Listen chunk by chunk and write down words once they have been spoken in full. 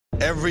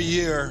Every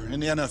year in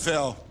the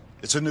NFL,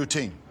 it's a new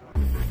team.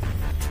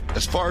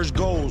 As far as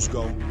goals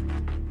go,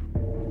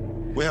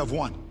 we have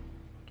one.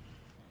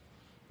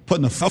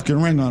 Putting a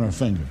fucking ring on our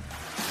finger.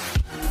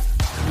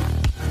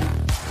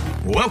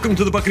 Welcome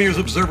to the Buccaneers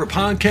Observer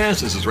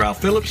Podcast. This is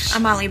Ralph Phillips.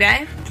 I'm Molly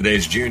Bay.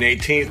 Today's June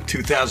 18th,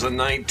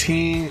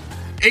 2019.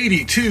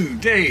 82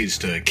 days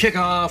to kick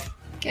off.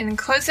 Getting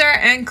closer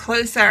and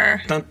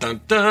closer. Dun, dun,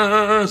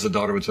 dun, as the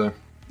daughter would say.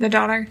 The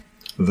daughter.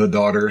 The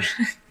daughter.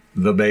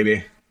 The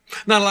baby.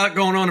 Not a lot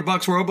going on in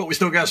Bucs world, but we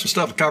still got some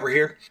stuff to cover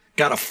here.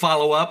 Got a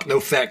follow-up, no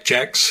fact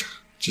checks,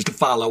 just a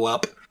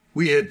follow-up.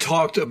 We had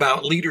talked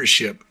about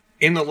leadership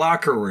in the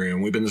locker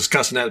room. We've been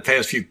discussing that the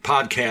past few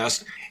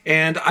podcasts.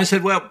 And I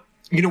said, well,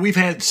 you know, we've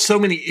had so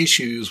many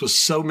issues with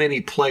so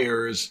many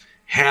players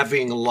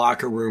having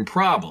locker room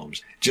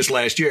problems. Just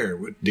last year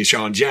with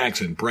Deshaun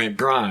Jackson, Brent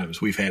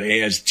Grimes, we've had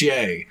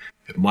ASJ,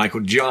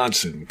 Michael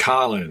Johnson,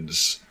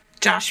 Collins,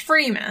 Josh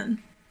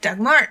Freeman, Doug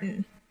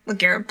Martin,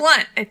 LeGarrette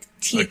Blount,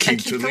 Aqib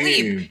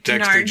Talib, Dexter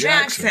Denard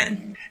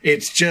Jackson.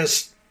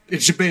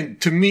 It's been,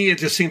 to me, it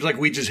just seems like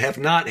we just have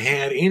not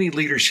had any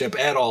leadership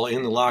at all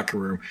in the locker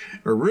room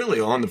or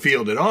really on the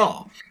field at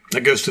all.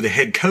 That goes to the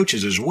head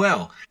coaches as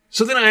well.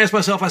 So then I asked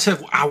myself, I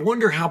said, I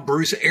wonder how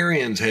Bruce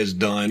Arians has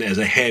done as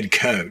a head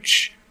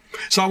coach.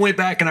 So I went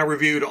back and I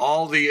reviewed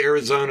all the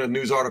Arizona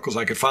news articles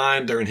I could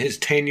find during his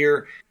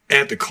tenure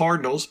at the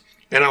Cardinals.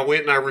 And I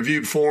went and I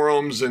reviewed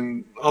forums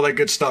and all that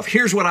good stuff.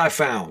 Here's what I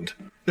found.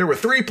 There were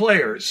 3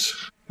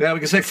 players, now we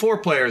can say 4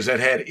 players that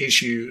had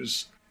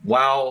issues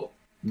while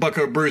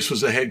Bucco Bruce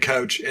was the head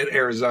coach at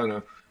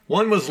Arizona.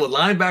 One was the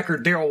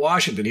linebacker Daryl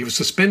Washington. He was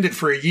suspended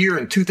for a year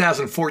in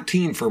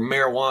 2014 for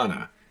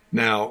marijuana.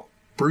 Now,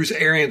 Bruce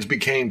Arians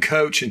became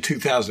coach in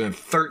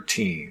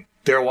 2013.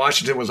 Daryl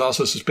Washington was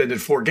also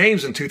suspended 4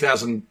 games in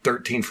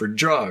 2013 for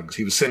drugs.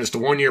 He was sentenced to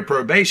 1-year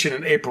probation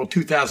in April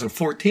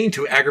 2014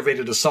 to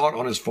aggravated assault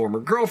on his former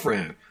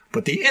girlfriend.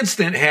 But the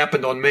incident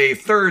happened on May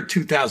 3rd,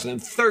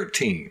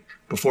 2013,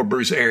 before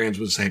Bruce Arians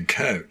was head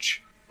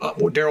coach.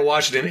 Daryl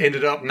Washington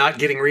ended up not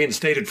getting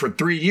reinstated for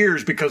 3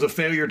 years because of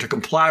failure to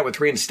comply with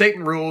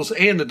reinstatement rules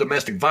and the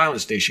domestic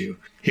violence issue.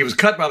 He was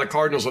cut by the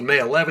Cardinals on May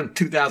 11,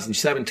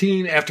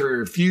 2017, after he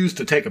refused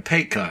to take a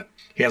pay cut.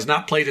 He has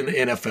not played in the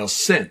NFL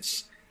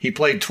since. He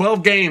played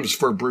 12 games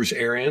for Bruce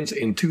Arians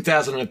in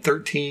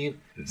 2013.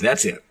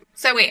 That's it.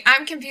 So wait,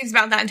 I'm confused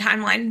about that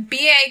timeline.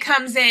 BA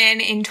comes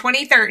in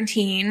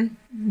 2013.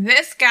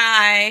 This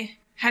guy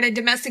had a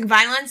domestic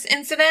violence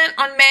incident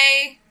on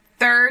May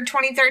 3rd,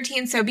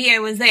 2013, so BA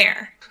was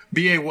there.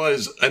 BA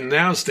was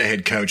announced the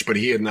head coach, but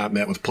he had not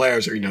met with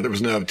players or, there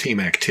was no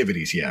team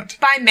activities yet.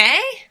 By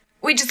May?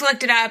 We just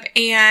looked it up,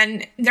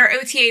 and their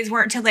OTAs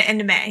weren't till the end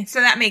of May, so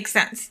that makes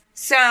sense.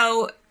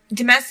 So,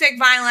 domestic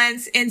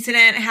violence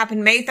incident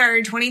happened May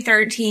 3rd,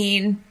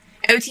 2013.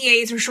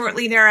 OTAs were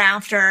shortly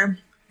thereafter.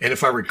 And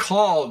if I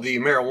recall, the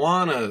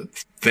marijuana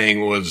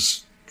thing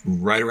was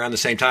right around the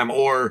same time,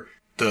 or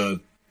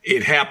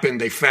it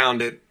happened, they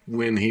found it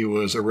when he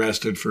was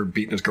arrested for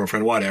beating his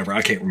girlfriend, whatever.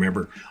 I can't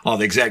remember all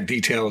the exact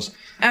details.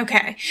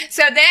 Okay.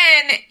 So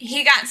then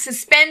he got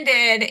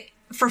suspended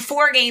for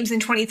 4 games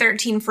in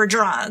 2013 for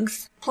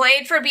drugs.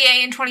 Played for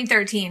BA in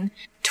 2013.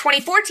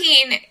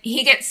 2014,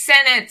 he gets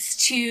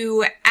sentenced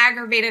to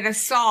aggravated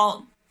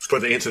assault. For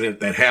the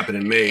incident that happened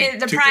in May.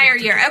 The prior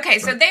year. Okay,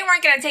 so they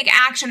weren't going to take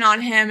action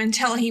on him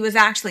until he was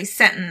actually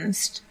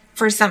sentenced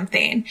for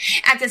something.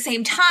 At the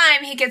same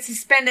time, he gets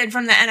suspended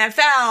from the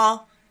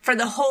NFL for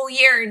the whole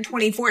year in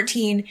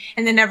 2014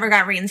 and then never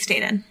got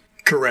reinstated.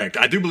 Correct.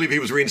 I do believe he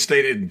was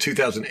reinstated in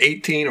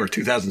 2018 or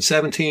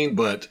 2017,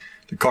 but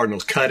the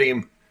Cardinals cut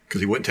him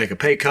because he wouldn't take a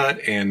pay cut,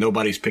 and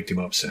nobody's picked him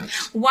up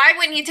since. Why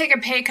wouldn't he take a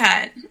pay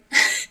cut?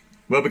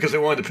 Well, because they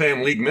wanted to pay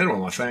him league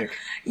minimum, I think.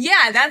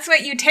 Yeah, that's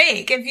what you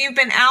take if you've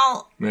been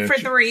out for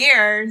 3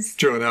 years.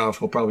 True enough.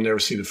 He'll probably never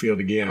see the field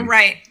again.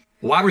 Right.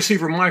 Wide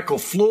receiver Michael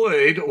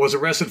Floyd was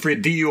arrested for a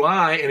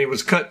DUI, and he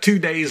was cut 2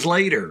 days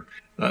later.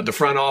 The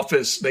front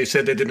office, they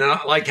said they did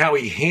not like how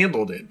he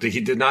handled it. He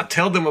did not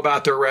tell them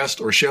about the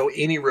arrest or show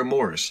any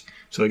remorse.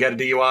 So he got a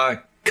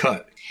DUI,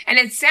 cut. And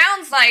it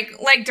sounds like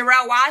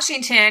Darrell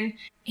Washington,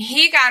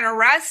 he got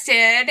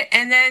arrested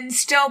and then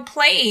still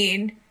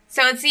played.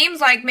 So it seems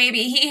like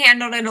maybe he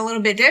handled it a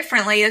little bit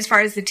differently as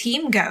far as the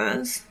team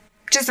goes.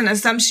 Just an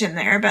assumption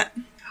there, but...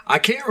 I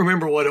can't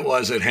remember what it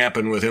was that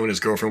happened with him and his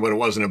girlfriend, but it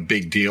wasn't a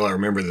big deal. I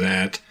remember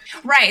that.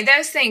 Right.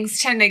 Those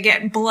things tend to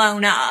get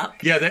blown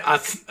up. Yeah,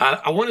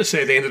 I want to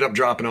say they ended up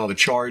dropping all the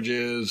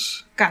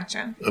charges.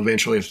 Gotcha.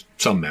 Eventually,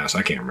 some mess.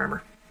 I can't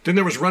remember. Then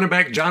there was running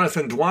back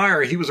Jonathan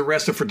Dwyer. He was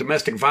arrested for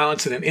domestic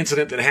violence in an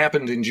incident that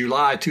happened in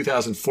July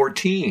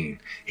 2014.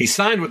 He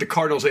signed with the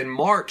Cardinals in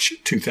March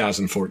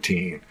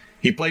 2014.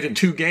 He played in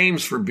 2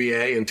 games for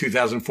BA in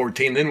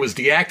 2014, then was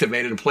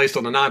deactivated and placed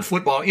on the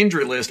non-football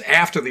injury list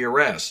after the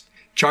arrest.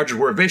 Charges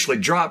were eventually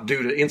dropped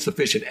due to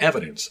insufficient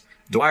evidence.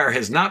 Dwyer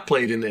has not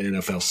played in the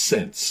NFL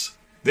since.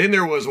 Then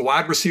there was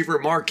wide receiver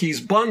Marquise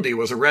Bundy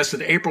was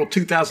arrested April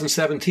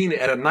 2017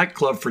 at a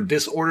nightclub for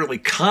disorderly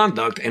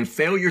conduct and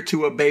failure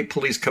to obey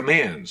police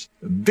commands.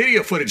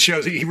 Video footage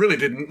shows he really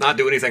did not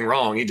do anything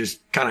wrong. He just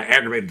kind of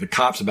aggravated the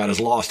cops about his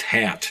lost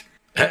hat.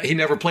 He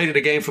never played in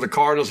a game for the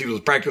Cardinals. He was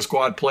a practice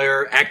squad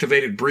player,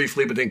 activated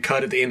briefly, but then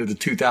cut at the end of the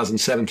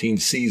 2017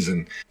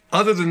 season.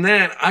 Other than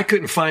that, I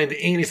couldn't find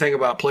anything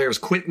about players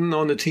quitting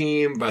on the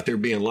team, about there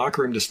being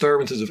locker room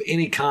disturbances of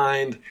any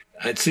kind.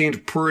 It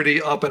seemed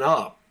pretty up and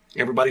up.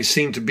 Everybody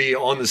seemed to be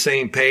on the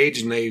same page,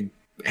 and they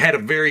had a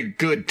very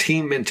good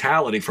team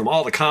mentality from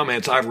all the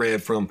comments I've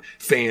read from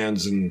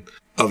fans and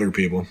other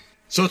people.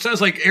 So it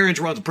sounds like Arians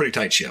runs a pretty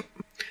tight ship.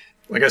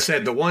 Like I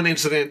said, two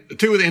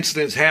of the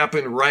incidents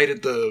happened right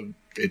at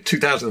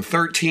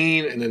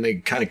 2013, and then they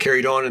kind of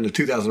carried on into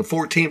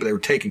 2014, but they were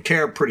taken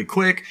care of pretty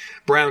quick.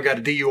 Brown got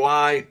a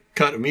DUI,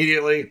 cut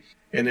immediately,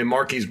 and then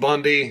Marquise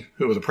Bundy,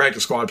 who was a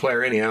practice squad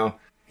player anyhow,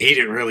 he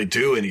didn't really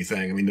do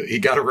anything. I mean, he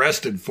got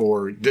arrested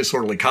for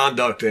disorderly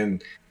conduct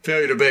and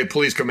failure to obey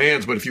police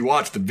commands, but if you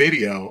watch the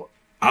video,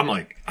 I'm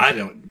like,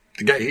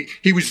 the guy,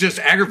 he was just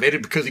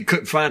aggravated because he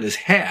couldn't find his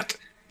hat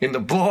in the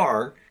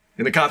bar,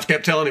 and the cops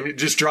kept telling him,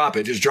 just drop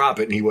it,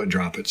 and he wouldn't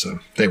drop it, so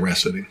they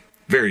arrested him.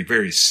 Very,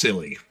 very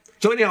silly.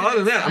 So anyhow, other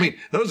than that, I mean,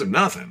 those are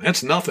nothing.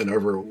 That's nothing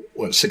over, a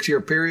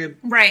 6-year period?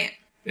 Right.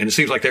 And it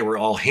seems like they were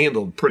all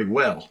handled pretty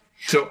well.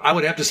 So I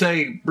would have to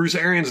say Bruce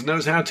Arians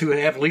knows how to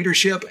have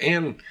leadership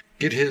and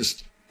get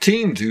his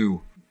team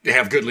to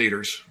have good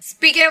leaders.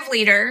 Speaking of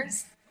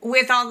leaders,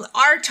 with all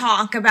our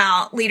talk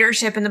about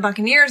leadership in the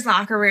Buccaneers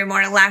locker room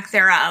or lack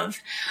thereof,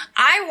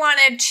 I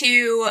wanted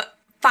to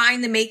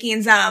find the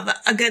makings of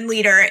a good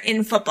leader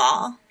in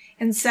football.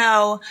 And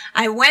so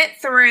I went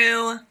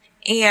through,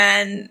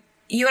 and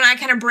you and I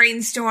kind of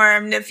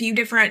brainstormed a few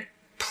different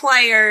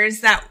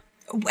players that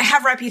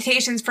have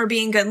reputations for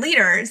being good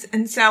leaders.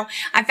 And so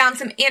I found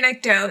some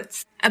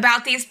anecdotes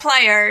about these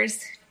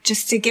players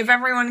just to give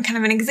everyone kind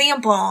of an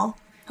example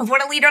of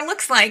what a leader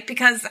looks like,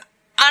 because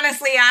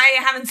honestly, I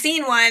haven't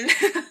seen one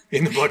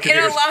in the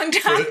Buccaneers in a long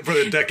time. For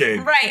the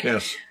decade. Right.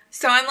 Yes.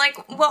 So I'm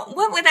like, well,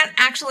 what would that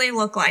actually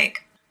look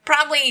like?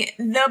 Probably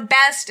the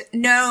best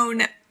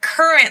known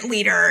current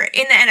leader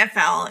in the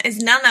NFL is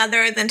none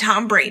other than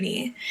Tom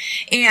Brady.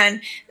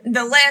 And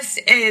the list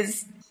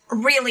is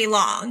really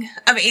long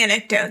of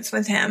anecdotes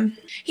with him.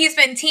 He's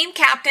been team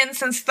captain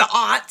since the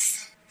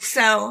aughts.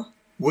 So.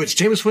 Was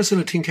Jameis Winston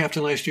a team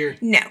captain last year?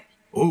 No.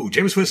 Oh,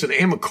 Jameis Winston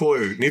and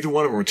McCoy, neither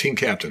one of them were team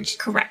captains.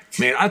 Correct.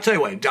 Man, I'll tell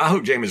you what, I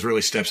hope Jameis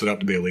really steps it up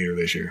to be a leader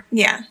this year.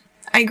 Yeah,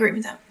 I agree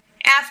with that.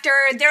 After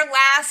their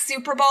last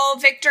Super Bowl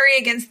victory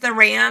against the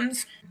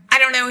Rams, I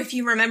don't know if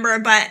you remember,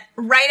 but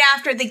right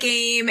after the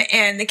game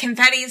and the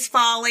confetti's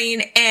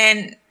falling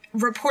and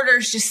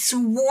reporters just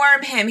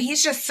swarm him,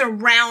 he's just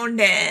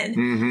surrounded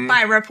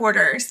by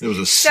reporters. It was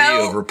a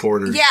sea of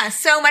reporters. Yeah,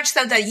 so much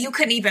so that you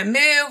couldn't even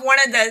move. One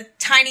of the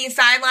tiny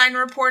sideline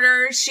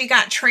reporters, she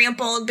got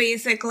trampled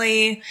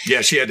basically.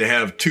 Yeah, she had to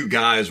have two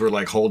guys were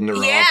like holding her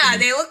up. Yeah,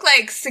 they look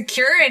like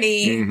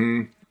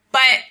security.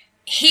 But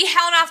he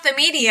held off the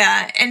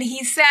media and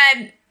he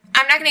said,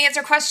 I'm not going to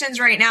answer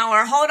questions right now,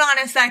 or hold on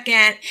a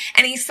second.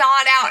 And he sought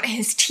out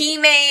his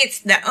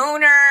teammates, the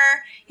owner,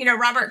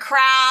 Robert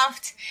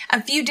Kraft,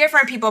 a few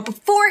different people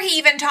before he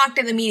even talked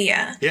to the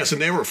media. Yes,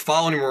 and they were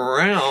following him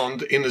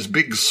around in this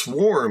big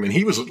swarm, and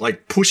he was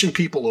like pushing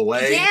people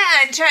away.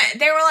 Yeah, and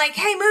they were like,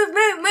 hey,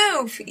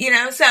 move,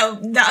 so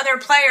the other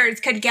players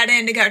could get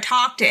in to go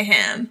talk to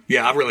him.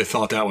 Yeah, I really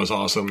thought that was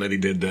awesome that he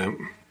did that.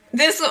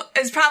 This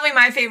is probably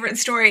my favorite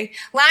story.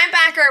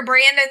 Linebacker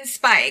Brandon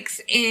Spikes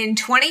in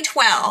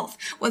 2012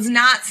 was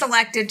not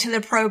selected to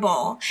the Pro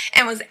Bowl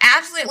and was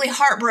absolutely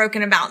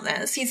heartbroken about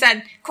this. He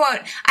said,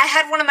 quote, I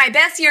had one of my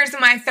best years in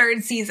my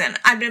third season.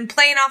 I've been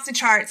playing off the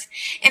charts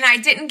and I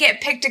didn't get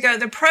picked to go to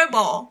the Pro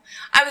Bowl.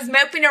 I was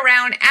moping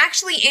around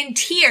actually in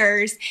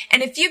tears,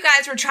 and a few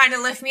guys were trying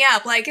to lift me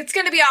up like, it's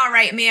going to be all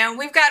right, man.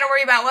 We've got to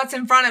worry about what's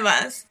in front of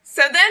us.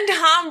 So then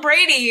Tom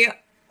Brady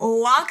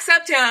walks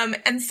up to him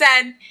and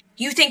said,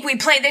 you think we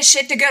play this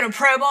shit to go to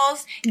Pro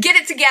Bowls? Get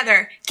it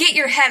together. Get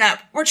your head up.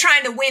 We're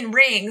trying to win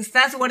rings.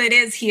 That's what it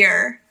is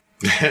here.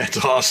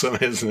 That's awesome,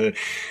 isn't it?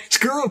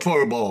 Screw a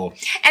Pro Bowl.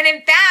 And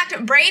in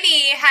fact,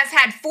 Brady has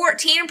had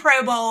 14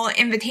 Pro Bowl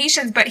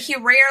invitations, but he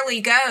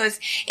rarely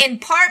goes, in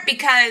part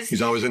because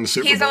he's always in the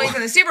Super Bowl. He's always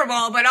in the Super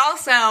Bowl, but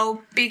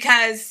also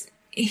because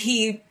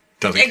he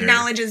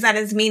acknowledges that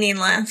it's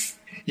meaningless.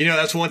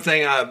 That's one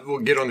thing we'll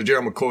get on the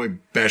Gerald McCoy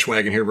bash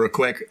wagon here real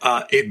quick.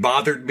 It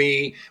bothered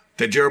me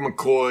that Gerald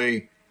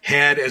McCoy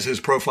had as his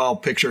profile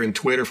picture in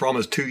Twitter for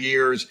almost 2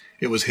 years.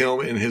 It was him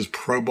in his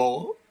Pro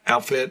Bowl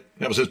outfit.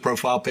 That was his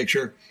profile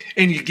picture.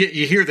 And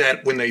you hear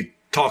that when they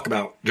talk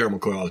about Gerald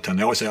McCoy all the time.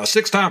 They always say, a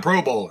 6-time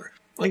Pro Bowler.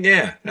 Like,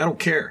 yeah, I don't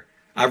care.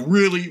 I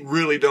really,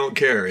 really don't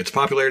care. It's a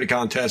popularity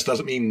contest.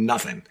 Doesn't mean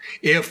nothing.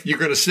 If you're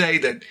going to say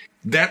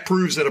that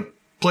proves that a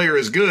player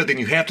is good, then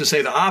you have to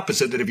say the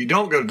opposite, that if you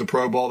don't go to the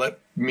Pro Bowl, that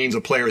means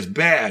a player is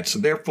bad. So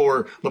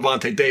therefore,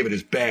 Levante David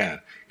is bad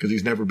because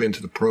he's never been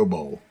to the Pro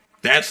Bowl.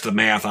 That's the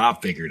math I've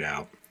figured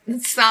out.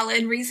 It's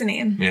solid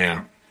reasoning.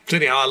 Yeah. So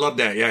anyhow, I love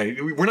that. Yeah,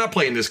 we're not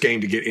playing this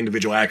game to get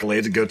individual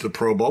accolades and go to the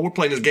Pro Bowl. We're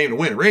playing this game to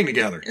win a ring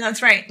together.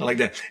 That's right. I like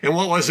that. And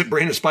what was it?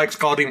 Brandon Spikes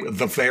called him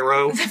the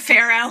Pharaoh. The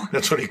Pharaoh.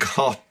 That's what he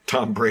called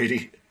Tom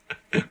Brady.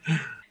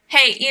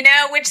 Hey, you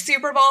know which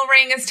Super Bowl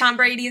ring is Tom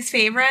Brady's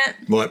favorite?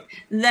 What?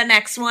 The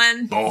next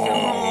one.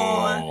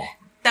 Oh.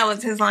 That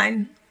was his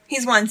line.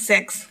 He's won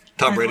 6.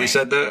 Tom Brady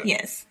said that?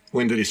 Yes.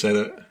 When did he say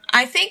that?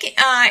 I think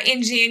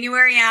in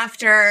January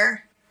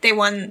after they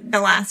won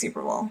the last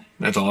Super Bowl.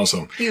 That's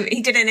awesome.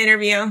 He did an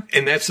interview.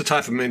 And that's the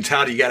type of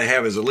mentality you got to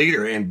have as a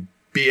leader. And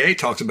B.A.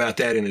 talks about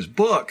that in his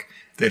book,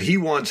 that he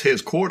wants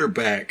his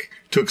quarterback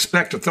to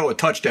expect to throw a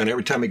touchdown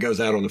every time he goes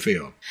out on the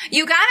field.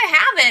 You got to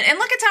have it. And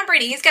look at Tom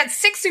Brady. He's got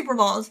 6 Super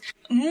Bowls.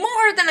 More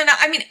than enough.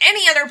 I mean,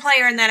 any other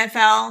player in the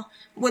NFL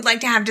would like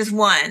to have just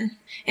 1.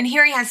 And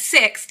here he has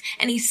 6,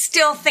 and he's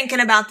still thinking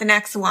about the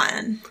next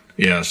one.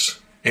 Yes.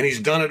 And he's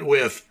done it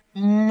with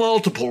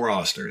multiple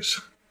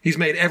rosters. He's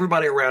made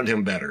everybody around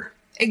him better.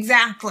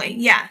 Exactly,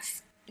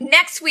 yes.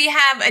 Next, we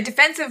have a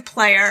defensive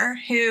player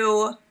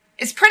who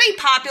is pretty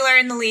popular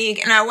in the league,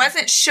 and I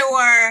wasn't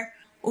sure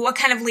what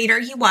kind of leader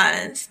he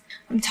was.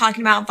 I'm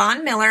talking about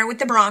Von Miller with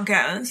the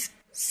Broncos.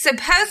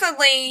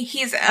 Supposedly,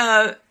 he's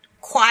a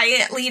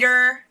quiet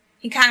leader.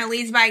 He kind of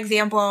leads by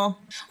example.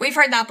 We've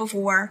heard that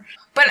before.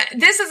 But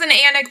this is an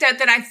anecdote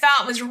that I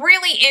thought was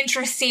really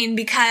interesting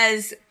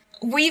because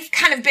we've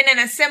kind of been in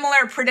a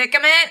similar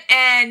predicament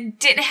and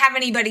didn't have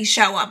anybody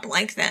show up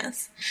like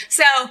this.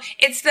 So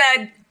it's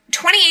the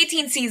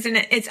 2018 season.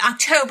 It's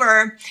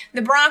October.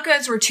 The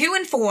Broncos were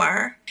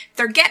 2-4.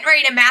 They're getting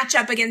ready to match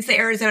up against the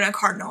Arizona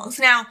Cardinals.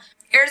 Now,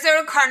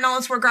 Arizona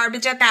Cardinals were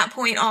garbage at that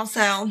point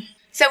also.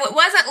 So it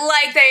wasn't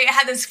like they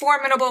had this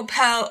formidable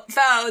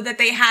foe that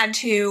they had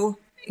to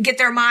get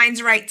their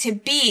minds right to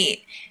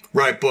beat.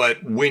 Right,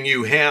 but when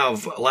you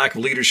have a lack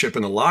of leadership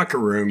in the locker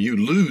room, you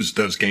lose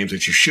those games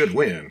that you should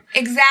win.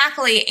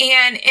 Exactly.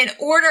 And in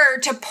order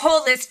to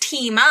pull this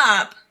team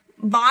up,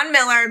 Von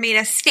Miller made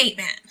a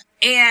statement.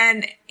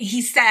 And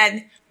he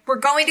said, we're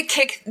going to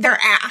kick their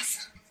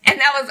ass. And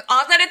that was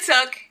all that it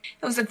took.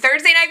 It was a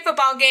Thursday night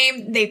football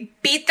game. They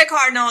beat the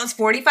Cardinals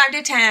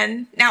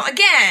 45-10. Now,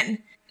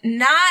 again,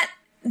 not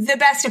the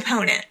best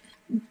opponent,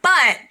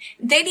 but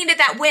they needed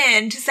that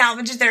win to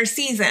salvage their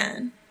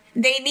season.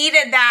 They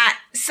needed that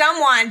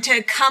someone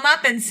to come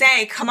up and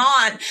say, come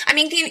on. I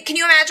mean, can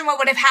you imagine what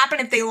would have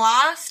happened if they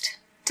lost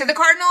to the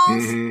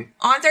Cardinals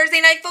on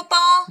Thursday Night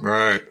Football?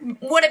 Right.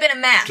 Would have been a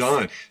mess.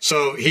 Done.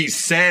 So he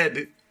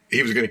said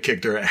he was going to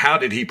kick their. How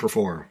did he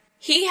perform?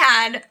 He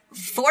had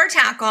 4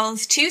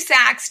 tackles, 2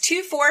 sacks,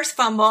 2 forced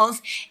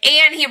fumbles,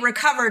 and he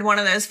recovered one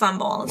of those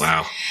fumbles.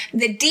 Wow.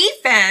 The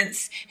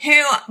defense,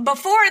 who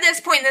before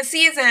this point in the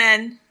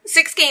season,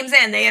 6 games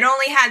in, they had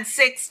only had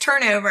 6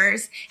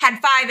 turnovers, had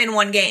 5 in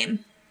one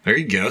game. There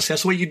you go. So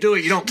that's the way you do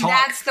it. You don't talk.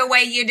 That's the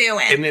way you do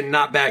it. And then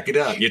not back it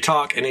up. You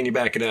talk and then you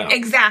back it up.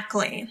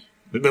 Exactly.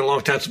 It's been a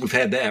long time since we've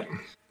had that.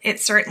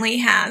 It certainly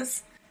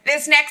has.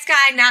 This next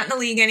guy, not in the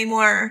league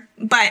anymore,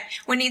 but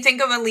when you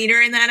think of a leader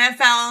in the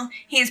NFL,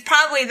 he's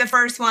probably the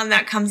first one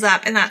that comes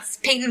up, and that's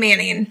Peyton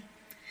Manning.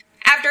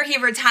 After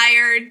he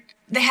retired,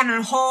 they had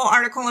a whole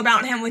article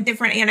about him with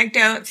different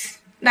anecdotes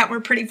that were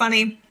pretty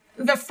funny.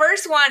 The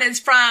first one is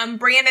from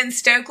Brandon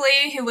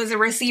Stokely, who was a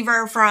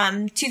receiver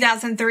from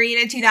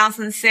 2003 to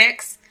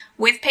 2006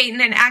 with Peyton,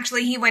 and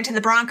actually he went to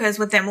the Broncos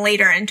with them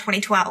later in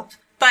 2012.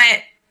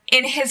 But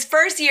in his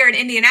first year at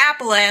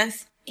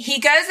Indianapolis, he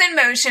goes in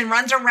motion,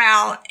 runs a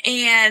route,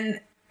 and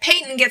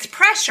Peyton gets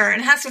pressure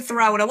and has to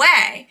throw it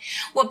away.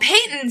 Well,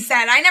 Peyton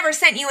said, I never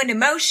sent you into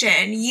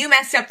motion. You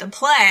messed up the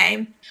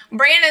play.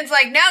 Brandon's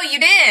like, no, you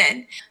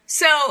did.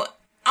 So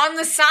on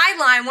the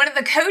sideline, one of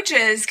the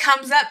coaches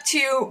comes up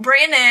to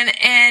Brandon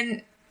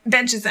and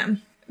benches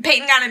him.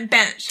 Peyton got him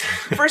benched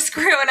for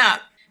screwing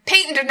up.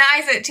 Peyton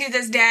denies it to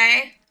this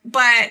day,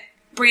 but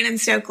Brandon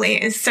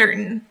Stokely is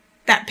certain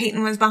that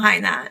Peyton was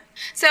behind that.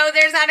 So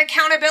there's that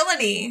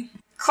accountability.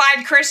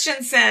 Clyde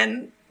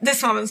Christensen,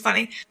 this one was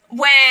funny.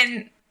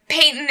 When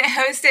Peyton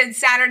hosted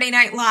Saturday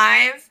Night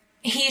Live,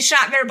 he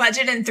shot their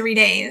budget in 3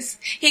 days.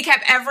 He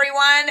kept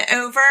everyone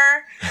over.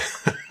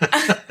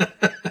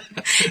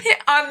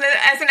 On the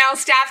SNL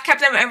staff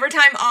kept them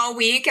overtime all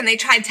week, and they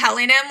tried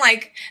telling him,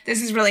 like,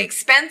 this is really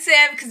expensive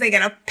because they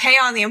got to pay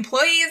all the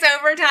employees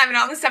overtime and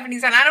all this stuff. And he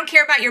said, I don't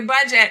care about your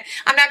budget.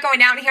 I'm not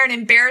going out here and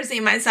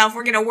embarrassing myself.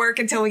 We're going to work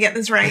until we get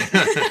this right.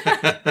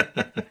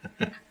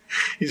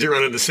 He's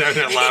running the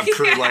Saturday Night Live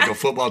crew like a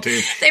football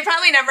team. They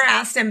probably never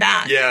asked him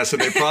back. Yeah, so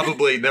they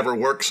probably never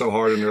worked so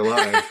hard in their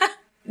life.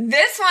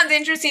 This one's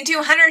interesting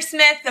too. Hunter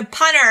Smith, the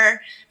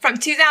punter from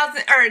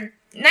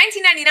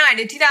 1999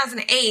 to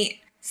 2008,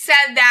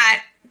 said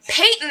that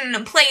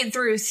Peyton played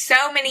through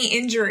so many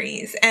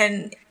injuries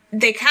and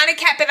they kind of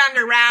kept it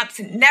under wraps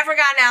and never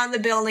got out of the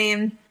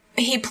building.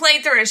 He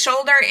played through a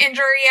shoulder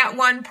injury at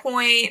one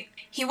point.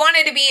 He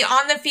wanted to be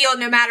on the field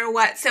no matter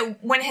what. So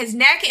when his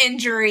neck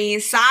injury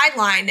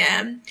sidelined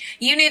him,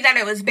 you knew that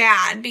it was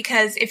bad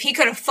because if he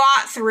could have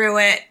fought through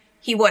it,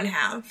 he wouldn't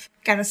have.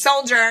 Got a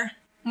soldier.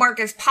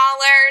 Marcus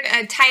Pollard,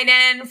 a tight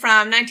end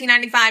from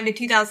 1995 to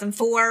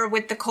 2004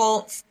 with the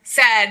Colts,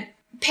 said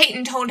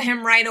Peyton told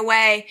him right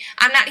away,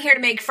 I'm not here to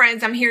make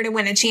friends, I'm here to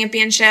win a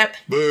championship.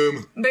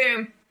 Boom.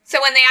 Boom. So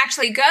when they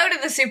actually go to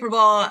the Super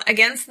Bowl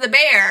against the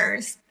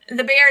Bears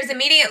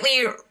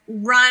immediately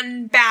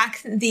run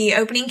back the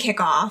opening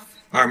kickoff.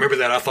 I remember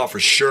that. I thought for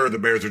sure the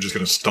Bears were just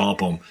going to stomp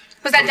them.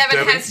 Was that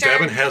Devin Hester?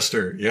 Devin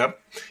Hester,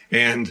 yep.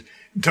 And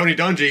Tony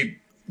Dungy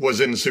was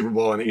in the Super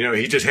Bowl, and,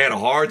 he just had a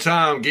hard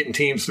time getting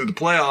teams through the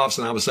playoffs,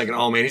 and I was thinking,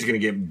 oh, man, he's going to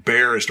get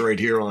embarrassed right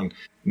here on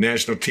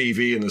national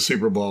TV in the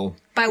Super Bowl.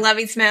 By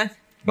Lovie Smith.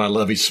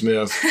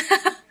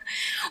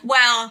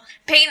 Well,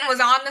 Peyton was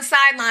on the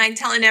sideline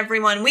telling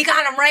everyone, we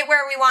got him right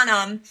where we want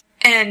him.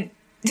 And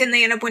didn't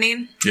they end up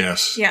winning?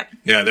 Yes. Yep.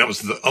 Yeah, that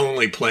was the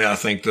only play I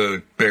think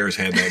the Bears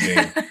had that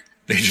game.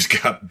 They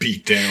just got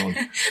beat down.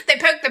 They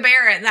poked the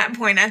bear at that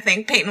point, I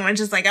think. Peyton was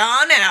just like,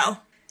 oh, no.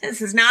 This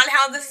is not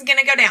how this is going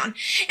to go down.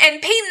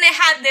 And Peyton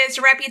had this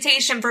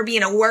reputation for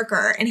being a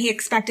worker, and he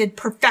expected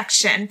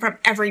perfection from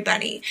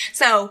everybody.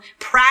 So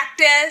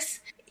practice,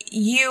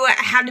 you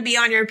had to be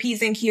on your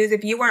P's and Q's.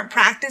 If you weren't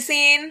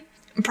practicing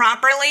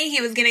properly,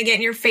 he was going to get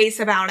in your face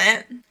about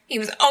it. He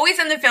was always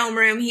in the film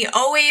room. He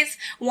always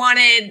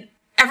wanted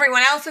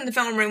everyone else in the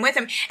film room with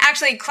him.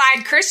 Actually,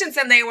 Clyde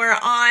Christensen, they were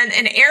on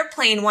an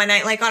airplane one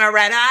night, like on a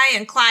red eye,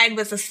 and Clyde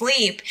was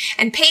asleep.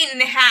 And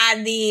Peyton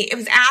had it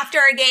was after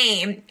a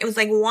game. It was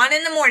like 1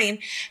 a.m.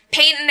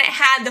 Peyton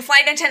had the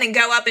flight attendant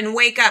go up and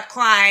wake up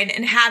Clyde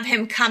and have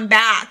him come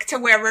back to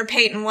wherever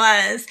Peyton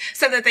was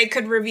so that they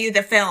could review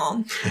the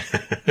film.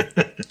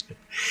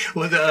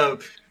 Well,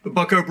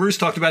 Bucko Bruce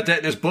talked about that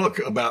in his book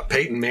about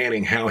Peyton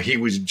Manning, how he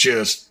was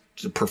just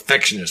a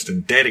perfectionist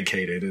and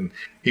dedicated, and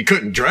he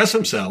couldn't dress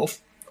himself.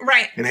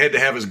 Right. And had to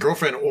have his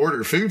girlfriend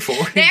order food for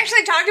him. They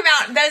actually talked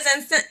about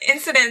those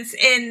incidents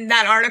in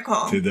that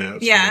article. Did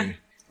that? Yeah. Funny.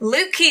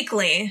 Luke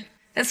Kuechly.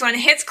 This one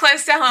hits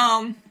close to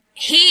home.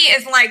 He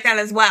is like that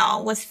as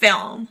well with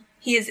film.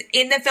 He is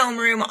in the film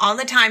room all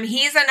the time.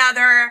 He's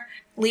another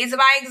leads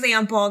by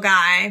example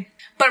guy.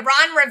 But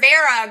Ron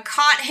Rivera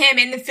caught him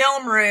in the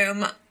film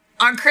room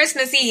on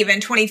Christmas Eve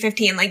in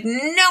 2015. Like,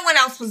 no one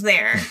else was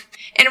there.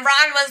 And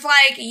Ron was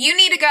like, you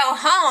need to go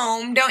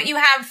home. Don't you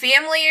have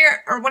family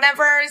or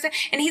whatever?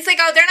 And he's like,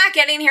 oh, they're not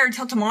getting here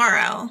until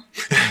tomorrow.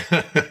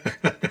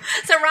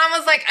 So Ron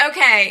was like,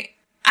 okay,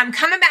 I'm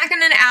coming back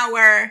in an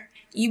hour.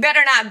 You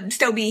better not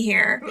still be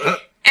here.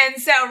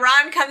 And so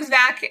Ron comes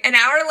back an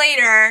hour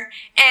later,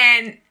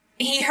 and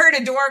he heard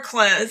a door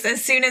close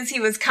as soon as he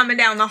was coming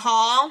down the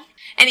hall.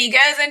 And he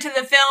goes into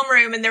the film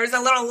room, and there was a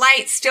little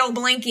light still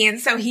blinking,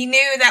 so he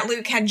knew that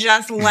Luke had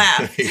just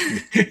left.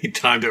 He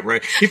timed it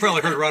right. He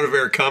probably heard Ron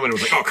Rivera coming and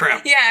was like, oh,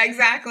 crap. Yeah,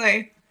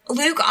 exactly.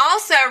 Luke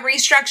also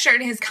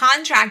restructured his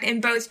contract in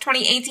both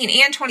 2018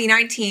 and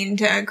 2019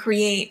 to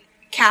create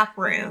cap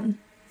room.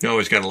 You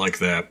always got to like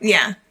that.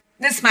 Yeah.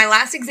 This is my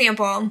last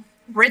example.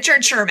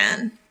 Richard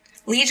Sherman.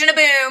 Legion of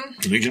Boom.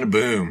 Legion of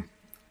Boom.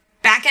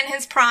 Back in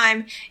his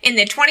prime, in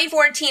the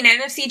 2014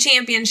 NFC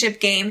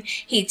Championship game,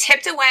 he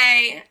tipped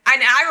away,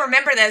 I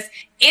remember this,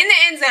 in the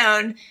end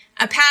zone,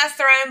 a pass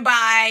thrown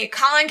by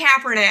Colin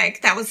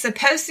Kaepernick that was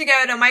supposed to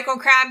go to Michael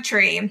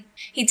Crabtree.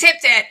 He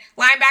tipped it,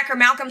 linebacker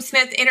Malcolm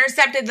Smith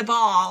intercepted the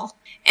ball,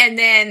 and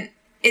then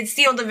it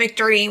sealed the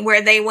victory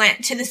where they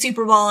went to the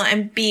Super Bowl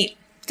and beat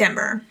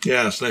Denver.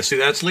 Yes, see,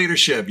 that's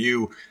leadership.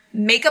 You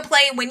make a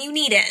play when you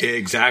need it.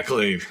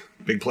 Exactly.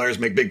 Big players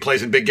make big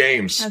plays in big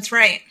games. That's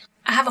right.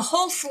 I have a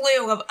whole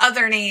slew of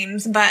other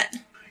names, but...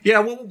 Yeah,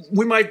 well,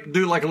 we might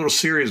do like a little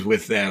series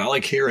with that. I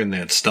like hearing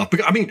that stuff.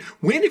 I mean,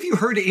 when have you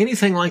heard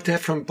anything like that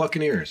from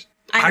Buccaneers?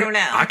 I don't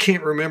know. I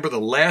can't remember the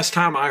last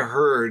time I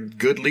heard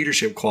good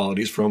leadership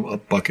qualities from a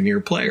Buccaneer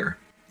player.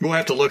 We'll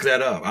have to look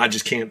that up. I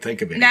just can't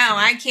think of it. No,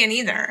 I can't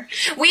either.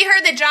 We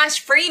heard that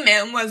Josh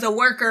Freeman was a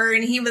worker,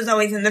 and he was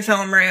always in the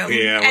film room.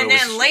 Yeah, and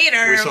then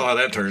later... We saw how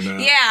that turned out.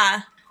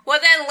 Yeah.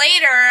 Well, then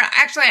later,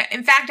 actually,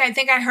 in fact, I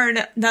think I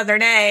heard the other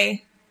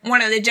day...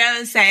 one of the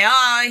Joes say,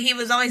 oh, he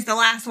was always the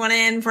last one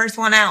in, first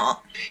one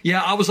out.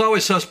 Yeah, I was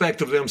always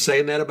suspect of them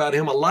saying that about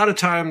him. A lot of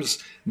times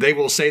they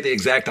will say the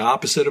exact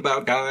opposite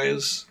about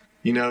guys,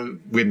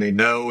 when they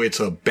know it's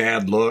a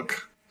bad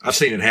look. I've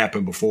seen it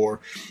happen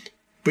before.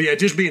 But yeah,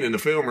 just being in the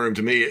film room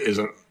to me is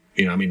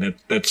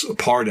that's a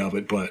part of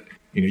it. But,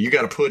 you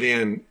got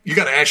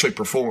to actually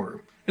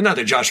perform. And not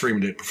that Josh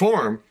Freeman didn't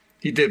perform.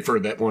 He did for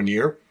that 1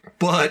 year.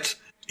 But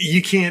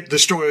you can't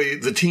destroy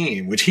the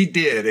team, which he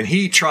did, and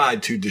he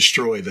tried to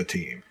destroy the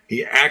team.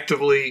 He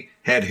actively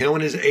had him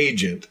and his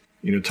agent,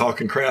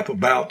 talking crap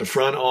about the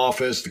front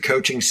office, the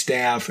coaching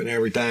staff, and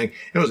everything.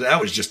 That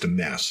was just a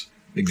mess.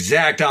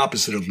 Exact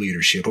opposite of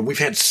leadership. And we've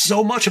had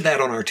so much of that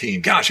on our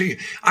team. Gosh,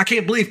 I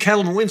can't believe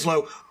Kellen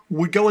Winslow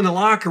would go in the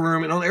locker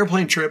room and on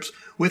airplane trips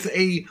with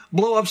a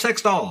blow-up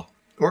sex doll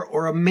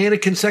or a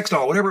mannequin sex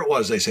doll, whatever it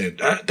was they said.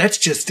 That's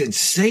just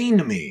insane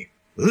to me.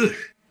 Ugh.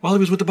 While he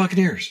was with the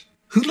Buccaneers.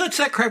 Who lets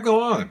that crap go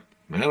on?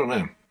 I don't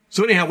know.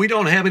 So anyhow, we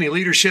don't have any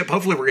leadership.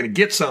 Hopefully we're going to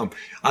get some.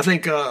 I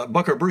think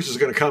Bucko Bruce is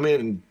going to come in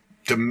and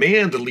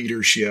demand the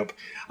leadership.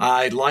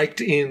 I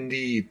liked in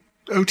the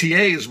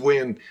OTAs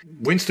when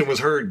Winston was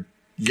heard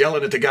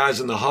yelling at the guys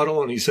in the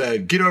huddle and he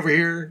said, "Get over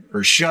here,"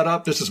 or "Shut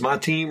up, this is my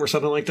team," or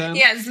something like that?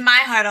 Yeah, it's my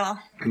huddle.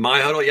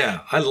 My huddle,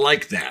 yeah. I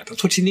like that.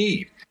 That's what you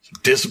need.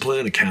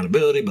 Discipline,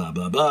 accountability, blah,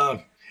 blah, blah.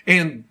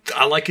 And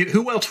I like it.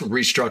 Who else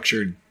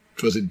restructured?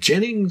 Was it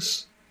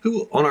Jennings?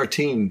 Who on our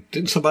team?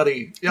 Didn't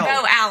somebody? Bo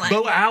Allen.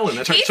 Bo Allen.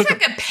 That's right. He took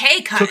a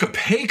pay cut. Took a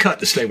pay cut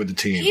to stay with the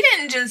team. He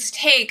didn't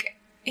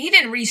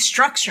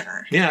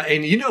restructure. Yeah,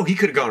 and he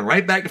could have gone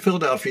right back to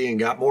Philadelphia and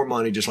got more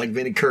money just like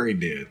Vinny Curry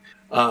did.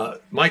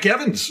 Mike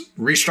Evans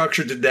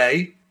restructured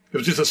today. It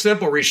was just a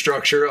simple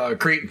restructure,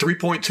 creating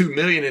 $3.2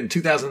 million in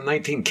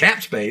 2019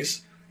 cap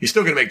space. He's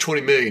still going to make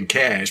 $20 million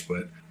cash,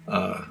 but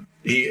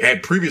he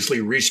had previously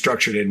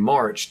restructured in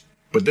March.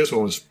 But this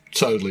one was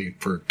solely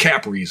for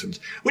cap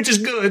reasons, which is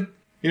good.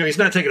 He's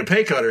not taking a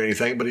pay cut or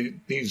anything, but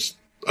he's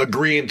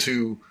agreeing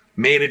to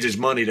manage his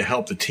money to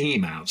help the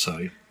team out.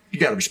 So you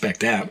got to respect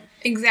that.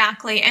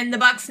 Exactly. And the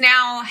Bucks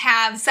now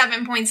have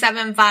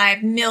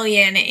 $7.75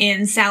 million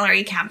in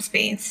salary cap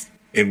space.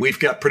 And we've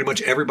got pretty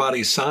much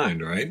everybody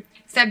signed, right?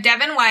 Except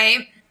Devin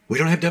White. We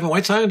don't have Devin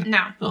White signed?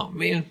 No. Oh,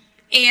 man.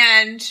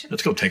 And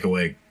let's go take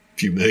away a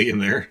few million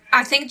there.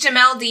 I think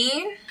Jamel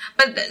Dean.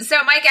 So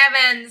Mike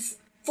Evans,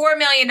 $4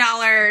 million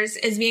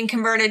is being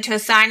converted to a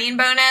signing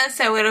bonus,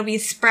 so it'll be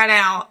spread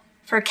out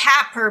for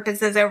cap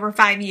purposes over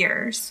 5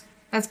 years.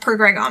 That's per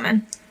Greg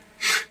Auman.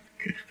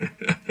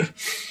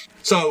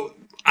 So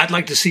I'd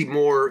like to see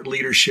more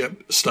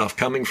leadership stuff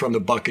coming from the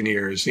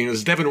Buccaneers.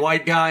 This Devin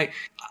White guy,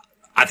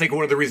 I think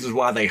one of the reasons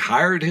why they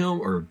hired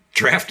him or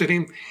drafted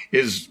him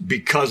is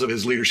because of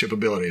his leadership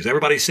abilities.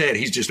 Everybody said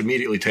he's just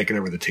immediately taken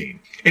over the team.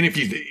 And if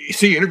you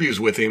see interviews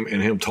with him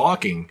and him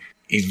talking,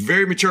 he's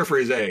very mature for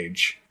his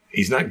age.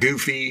 He's not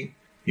goofy.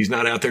 He's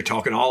not out there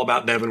talking all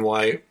about Devin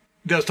White.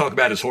 He does talk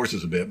about his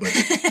horses a bit,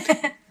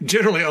 but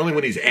generally only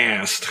when he's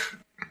asked.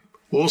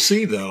 We'll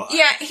see, though.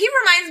 Yeah, he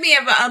reminds me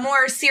of a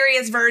more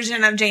serious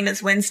version of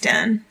Jameis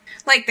Winston.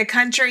 Like the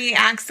country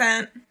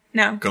accent.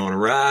 No. Gonna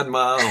ride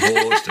my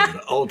horse to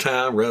the old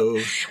town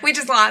road. We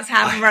just lost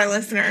half of our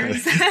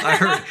listeners.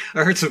 I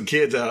heard some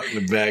kids out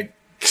in the back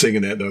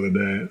singing that the other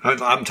day.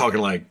 I'm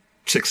talking like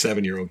 6,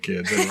 7-year-old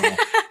kids. There's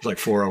like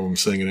 4 of them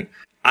singing it.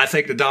 I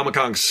think the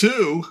Ndamukong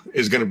Suh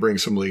is going to bring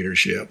some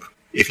leadership.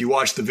 If you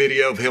watch the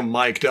video of him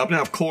mic'd up,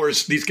 now, of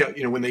course, these guys,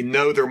 when they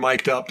know they're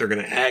mic'd up, they're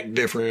going to act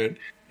different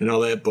and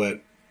all that,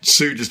 but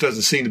Suh just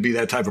doesn't seem to be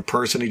that type of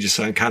person. He just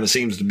kind of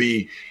seems to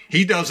be,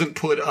 he doesn't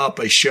put up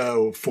a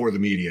show for the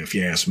media, if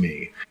you ask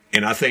me.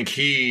 And I think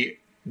the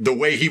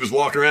way he was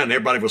walking around and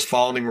everybody was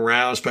following him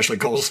around, especially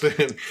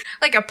Colston.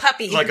 Like a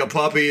puppy.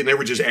 And they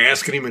were just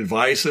asking him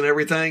advice and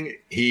everything.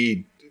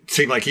 He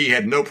seemed like he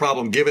had no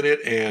problem giving it,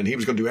 and he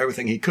was going to do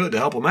everything he could to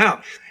help him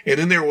out. And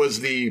then there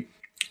was the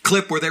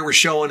clip where they were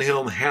showing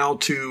him how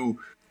to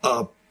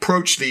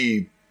approach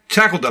the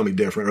tackle dummy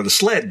different or the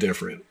sled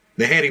different.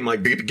 They had him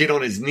like get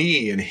on his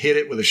knee and hit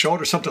it with a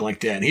shoulder, something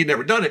like that. And he'd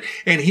never done it.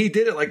 And he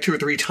did it like 2 or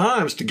 3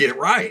 times to get it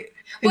right.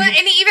 And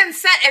he even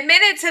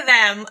admitted to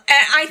them. And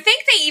I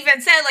think they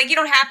even said, like, you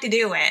don't have to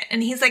do it.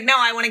 And he's like, no,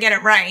 I want to get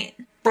it right.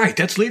 Right.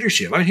 That's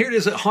leadership. I mean, here it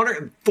is, a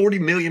 $140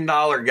 million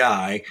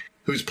guy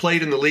who's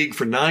played in the league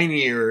for 9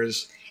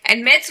 years.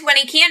 Admits when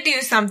he can't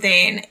do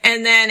something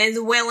and then is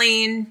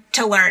willing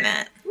to learn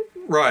it.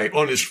 Right.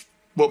 On his,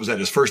 what was that,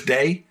 his first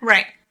day?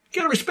 Right.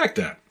 You gotta respect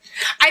that.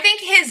 I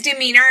think his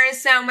demeanor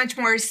is so much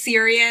more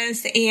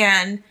serious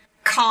and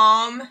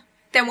calm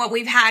than what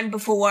we've had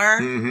before.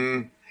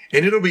 Mm-hmm.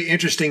 And it'll be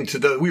interesting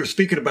we were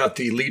speaking about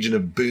the Legion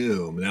of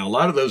Boom. Now, a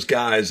lot of those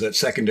guys at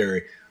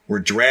secondary were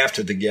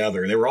drafted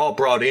together. They were all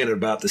brought in at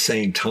about the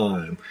same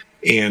time.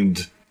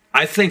 And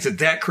I think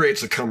that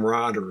creates a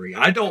camaraderie.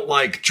 I don't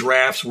like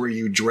drafts where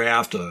you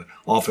draft a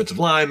offensive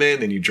lineman,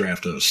 then you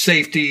draft a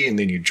safety, and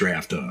then you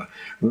draft a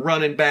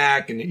running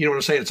back. And you know what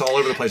I'm saying? It's all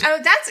over the place. Oh,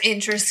 that's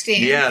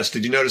interesting. Yes.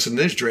 Did you notice in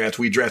this draft,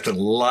 we drafted a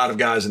lot of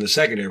guys in the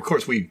secondary? Of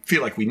course, we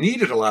feel like we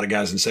needed a lot of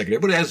guys in the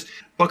secondary. But as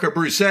Bucko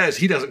Bruce says,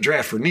 he doesn't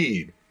draft for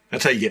need.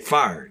 That's how you get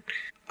fired.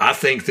 I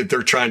think that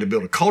they're trying to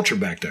build a culture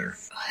back there.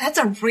 That's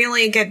a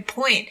really good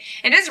point.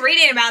 And just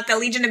reading about the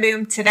Legion of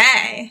Boom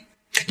today.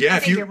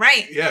 Yeah, you're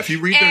right. Yeah, if you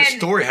read their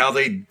story, how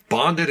they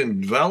bonded and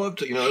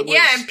developed,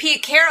 and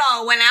Pete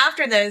Carroll went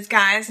after those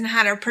guys and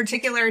had a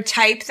particular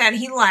type that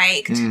he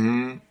liked.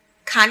 Mm-hmm.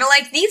 Kind of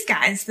like these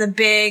guys, the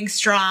big,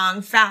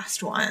 strong,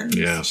 fast ones.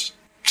 Yes.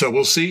 So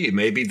we'll see.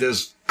 Maybe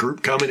this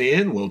group coming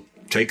in will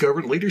take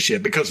over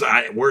leadership because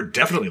we're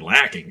definitely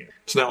lacking.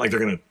 It's not like they're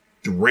going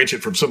to wrench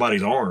it from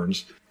somebody's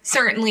arms.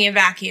 Certainly a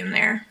vacuum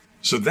there.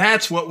 So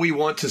that's what we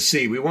want to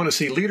see. We want to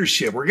see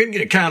leadership. We're going to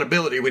get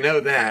accountability. We know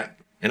that.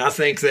 And I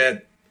think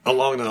that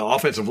along the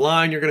offensive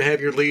line, you're going to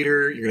have your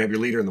leader. You're going to have your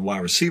leader in the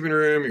wide receiving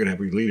room. You're going to have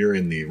your leader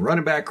in the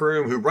running back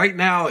room, who right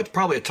now it's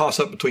probably a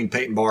toss-up between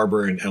Peyton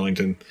Barber and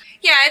Ellington.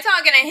 Yeah, it's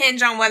all going to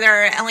hinge on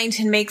whether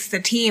Ellington makes the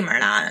team or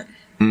not.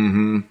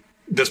 Mm-hmm.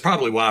 That's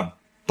probably why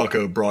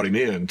Bucko brought him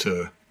in,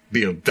 to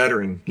be a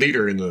veteran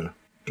leader in the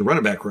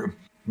running back room.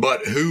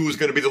 But who's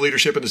going to be the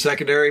leadership in the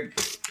secondary?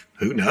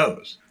 Who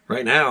knows?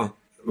 Right now,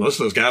 most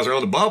of those guys are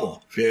on the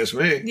bubble, if you ask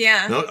me.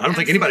 Yeah, no, I don't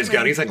think anybody's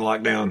got anything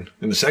locked down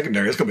in the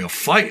secondary. It's going to be a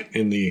fight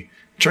in the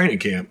training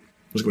camp.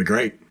 It's going to be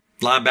great.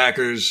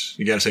 Linebackers,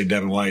 you got to say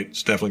Devin White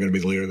is definitely going to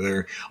be the leader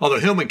there. Although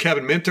him and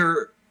Kevin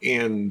Minter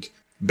and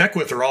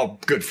Beckwith are all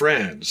good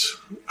friends.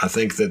 I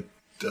think that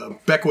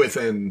Beckwith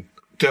and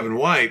Devin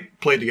White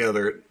played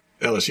together at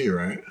LSU,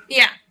 right?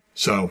 Yeah.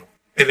 So,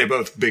 and they're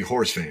both big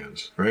horse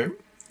fans, right?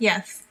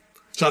 Yes.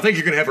 So I think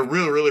you're going to have a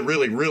really, really,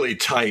 really, really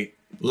tight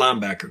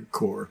linebacker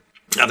core.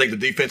 I think the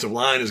defensive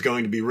line is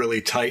going to be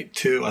really tight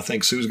too. I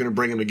think Sue's going to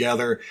bring them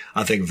together.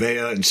 I think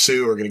Vea and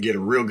Sue are going to get a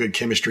real good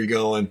chemistry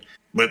going.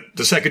 But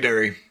the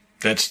secondary,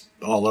 that's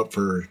all up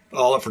for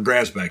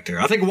grabs back there.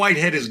 I think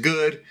Whitehead is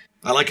good.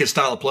 I like his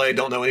style of play.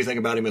 Don't know anything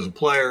about him as a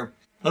player.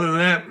 Other than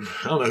that,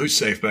 I don't know who's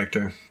safe back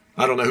there.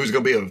 I don't know who's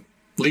going to be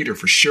a leader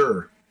for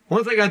sure.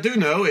 One thing I do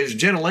know is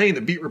Jenna Lane,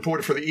 the beat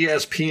reporter for the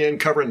ESPN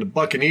covering the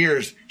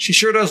Buccaneers, she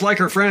sure does like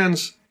her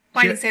friends.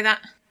 Why do you say that?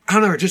 I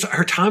don't know. Just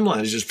her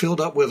timeline is just filled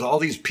up with all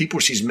these people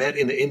she's met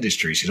in the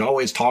industry. She's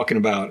always talking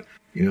about,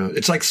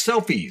 it's like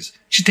selfies.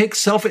 She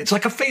takes selfies. It's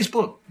like a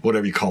Facebook,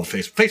 whatever you call it,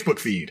 Facebook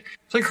feed.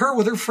 It's like her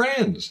with her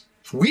friends.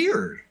 It's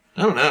weird.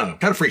 I don't know.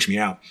 Kind of freaks me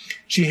out.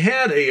 She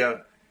had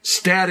a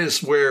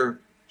status where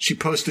she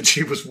posted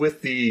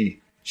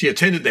she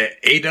attended the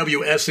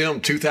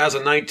AWSM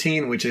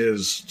 2019, which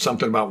is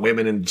something about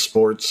women in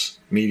sports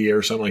media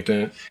or something like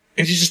that.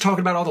 And she's just talking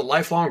about all the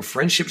lifelong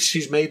friendships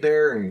she's made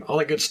there and all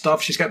that good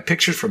stuff. She's got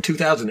pictures from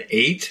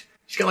 2008.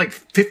 She's got like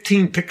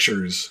 15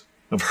 pictures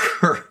of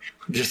her.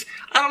 I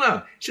don't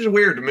know. She's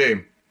weird to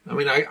me. I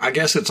mean, I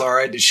guess it's all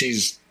right that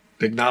she's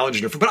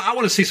acknowledging her. But I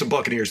want to see some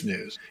Buccaneers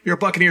news. You're a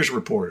Buccaneers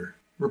reporter.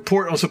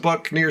 Report on some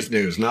Buccaneers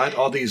news, not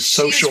all these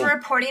social... She's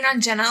reporting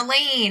on Jenna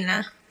Lane.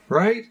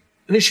 Right?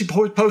 And then she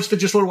posted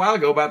just a little while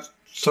ago about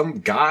some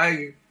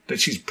guy that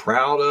she's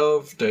proud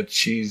of, and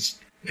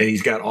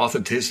he's got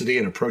authenticity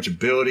and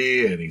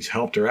approachability, and he's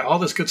helped her out. All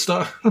this good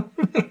stuff. I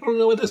don't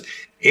know what this.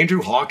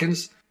 Andrew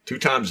Hawkins, 2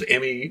 times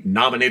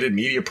Emmy-nominated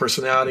media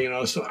personality,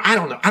 So I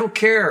don't know. I don't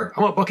care.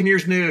 I want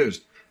Buccaneers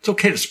news. It's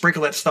okay to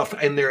sprinkle that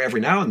stuff in there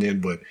every now and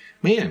then, but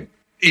man,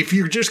 if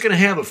you're just going to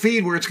have a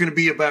feed where it's going to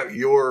be about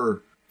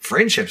your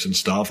friendships and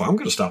stuff, I'm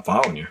going to stop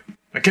following you.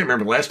 I can't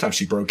remember the last time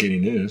she broke any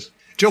news.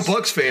 Joe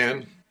Bucks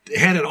fan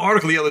had an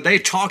article the other day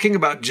talking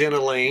about Jenna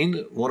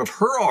Lane, one of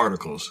her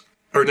articles.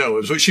 Or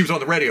no, she was on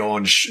the radio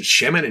on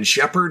Shemin and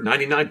Shepherd,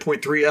 99.3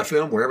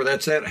 FM, wherever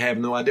that's at. I have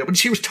no idea. But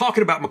she was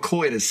talking about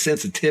McCoy and his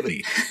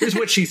sensitivity. Here's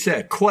what she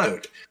said,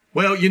 quote,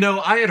 "Well,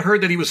 I had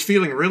heard that he was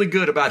feeling really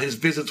good about his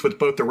visits with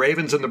both the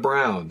Ravens and the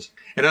Browns.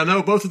 And I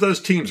know both of those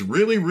teams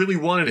really, really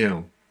wanted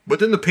him. But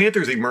then the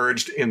Panthers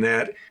emerged in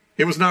that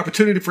it was an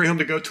opportunity for him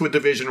to go to a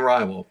division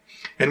rival.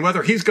 And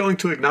whether he's going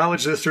to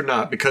acknowledge this or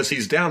not because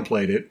he's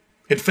downplayed it,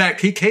 in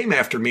fact, he came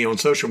after me on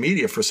social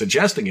media for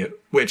suggesting it,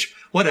 which,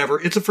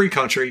 whatever, it's a free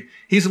country.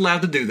 He's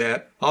allowed to do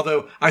that.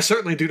 Although I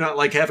certainly do not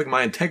like having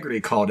my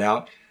integrity called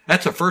out.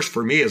 That's a first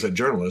for me as a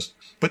journalist.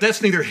 But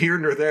that's neither here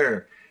nor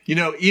there.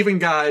 Even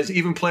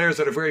players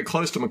that are very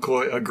close to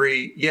McCoy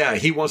agree, yeah,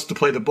 he wants to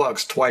play the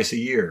Bucs twice a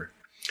year.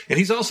 And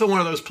he's also one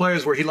of those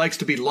players where he likes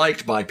to be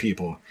liked by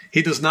people.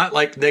 He does not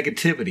like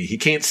negativity. He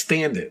can't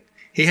stand it.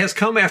 He has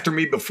come after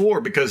me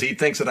before because he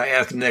thinks that I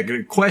ask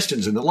negative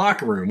questions in the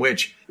locker room,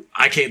 which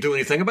I can't do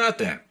anything about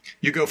that.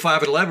 You go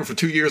 5-11 for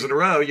 2 years in a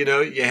row,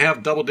 you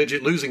have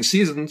double-digit losing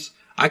seasons.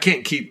 I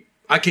can't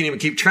even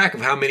keep track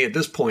of how many at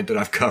this point that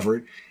I've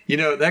covered.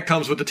 That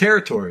comes with the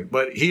territory.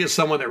 But he is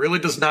someone that really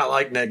does not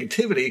like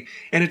negativity,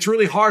 and it's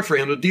really hard for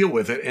him to deal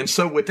with it. And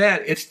so with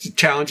that, it's a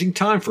challenging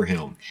time for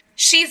him.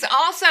 She's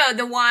also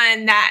the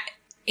one that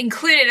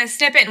included a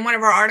snippet in one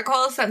of her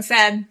articles that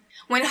said,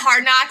 when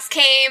Hard Knocks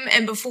came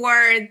and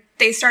before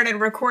they started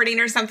recording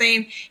or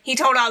something, he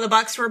told all the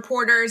Bucs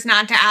reporters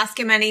not to ask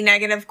him any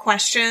negative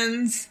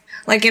questions,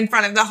 like in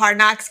front of the Hard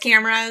Knocks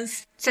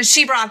cameras. So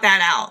she brought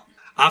that out.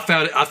 I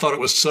thought it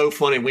was so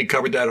funny. We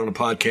covered that on a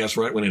podcast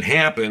right when it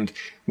happened,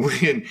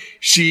 when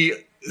she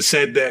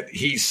said that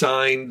he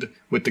signed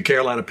with the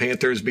Carolina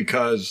Panthers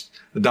because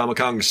the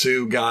Ndamukong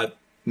Suh got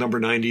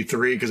number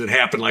 93, because it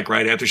happened like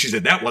right after. She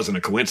said that wasn't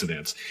a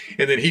coincidence.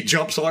 And then he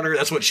jumps on her.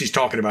 That's what she's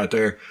talking about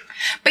there.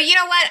 But you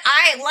know what?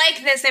 I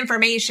like this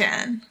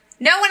information.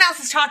 No one else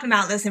is talking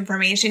about this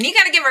information. You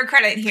got to give her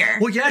credit here.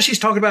 Well, yeah, she's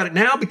talking about it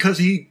now because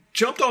he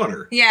jumped on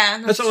her.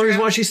 Yeah, that's the only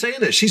reason why she's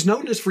saying this. She's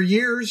known this for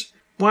years.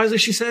 Why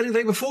hasn't she said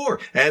anything before?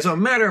 As a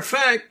matter of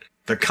fact,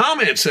 the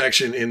comment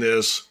section in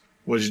this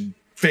was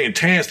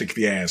fantastic, if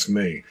you ask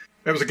me.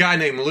 There was a guy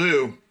named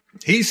Lou.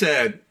 He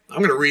said, I'm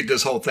going to read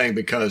this whole thing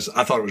because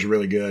I thought it was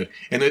really good.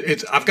 And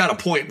I've got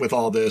a point with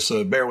all this,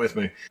 so bear with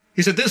me.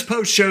 He said, this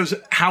post shows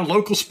how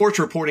local sports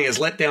reporting has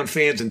let down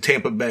fans in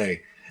Tampa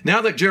Bay.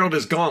 Now that Gerald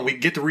is gone, we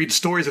get to read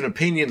stories and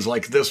opinions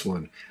like this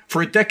one.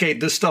 For a decade,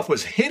 this stuff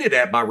was hinted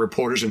at by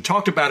reporters and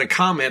talked about in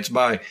comments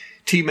by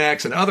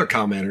T-Max and other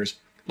commenters.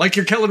 Like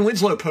your Kellen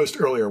Winslow post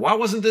earlier. Why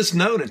wasn't this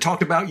known and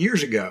talked about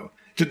years ago?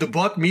 Did the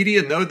Buck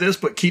media know this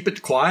but keep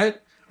it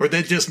quiet? Or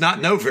did they just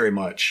not know very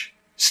much?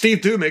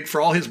 Steve Dumick,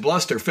 for all his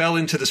bluster, fell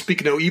into the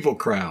Speak No Evil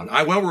crowd.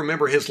 I well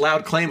remember his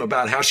loud claim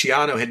about how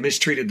Schiano had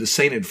mistreated the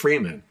sainted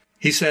Freeman.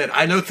 He said,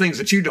 I know things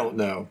that you don't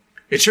know.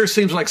 It sure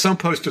seems like some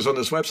posters on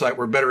this website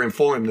were better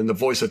informed than the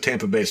voice of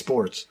Tampa Bay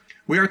sports.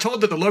 We are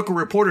told that the local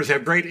reporters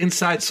have great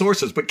inside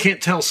sources but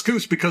can't tell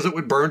scoops because it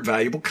would burn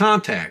valuable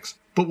contacts.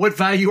 But what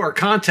value are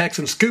contacts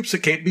and scoops that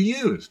can't be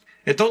used?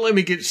 And don't let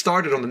me get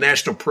started on the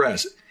national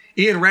press.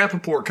 Ian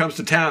Rappaport comes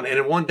to town and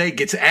in one day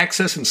gets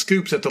access and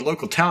scoops that the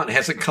local talent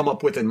hasn't come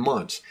up with in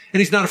months.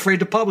 And he's not afraid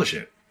to publish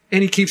it.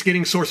 And he keeps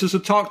getting sources to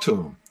talk to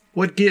him.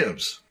 What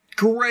gives?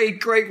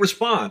 Great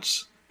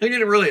response. He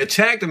didn't really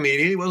attack the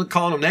media. He wasn't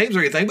calling them names or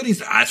anything, but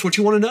that's what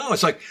you want to know.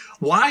 It's like,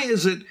 why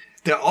is it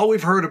that all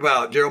we've heard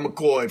about Gerald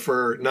McCoy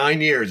for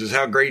 9 years is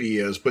how great he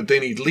is, but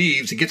then he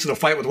leaves, he gets in a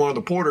fight with one of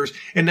the porters,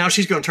 and now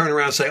she's going to turn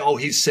around and say, oh,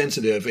 he's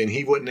sensitive, and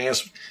he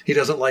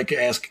doesn't like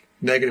to ask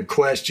negative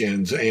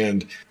questions,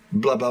 and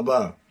blah, blah,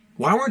 blah.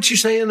 Why weren't you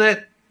saying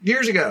that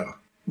years ago?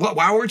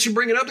 Why weren't you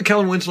bringing up the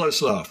Kellen Winslow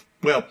stuff?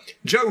 Well,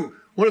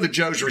 one of the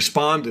Joes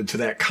responded to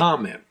that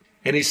comment,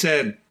 and he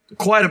said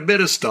quite a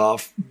bit of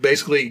stuff,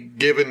 basically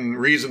giving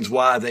reasons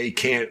why they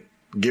can't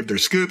give their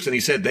scoops. And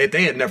he said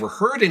they had never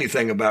heard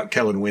anything about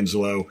Kellen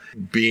Winslow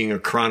being a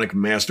chronic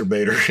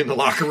masturbator in the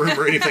locker room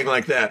or anything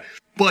like that.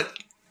 But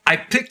I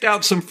picked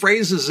out some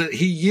phrases that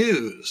he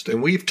used,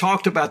 and we've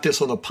talked about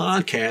this on the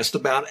podcast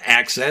about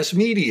access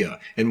media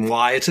and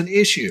why it's an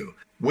issue.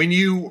 When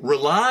you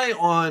rely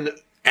on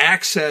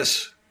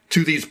access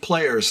to these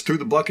players through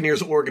the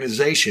Buccaneers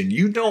organization,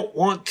 you don't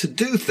want to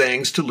do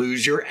things to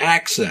lose your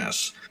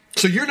access.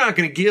 So you're not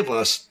going to give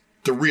us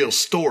the real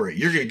story.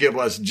 You're going to give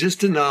us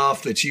just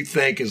enough that you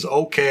think is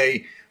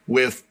okay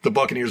with the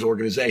Buccaneers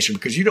organization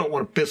because you don't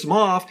want to piss them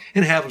off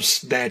and have them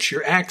snatch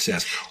your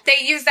access.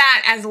 They use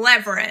that as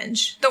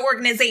leverage, the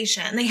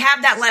organization. They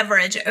have that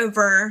leverage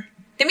over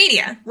the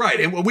media. Right.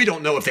 And we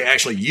don't know if they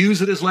actually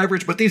use it as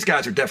leverage, but these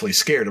guys are definitely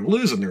scared of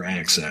losing their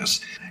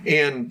access.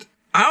 And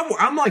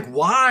I'm like,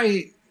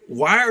 why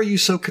are you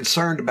so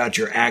concerned about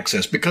your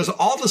access? Because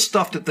all the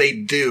stuff that they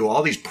do,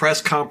 all these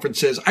press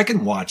conferences, I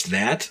can watch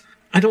that.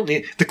 I don't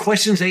need the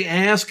questions they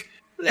ask.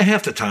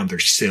 Half the time they're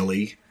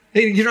silly.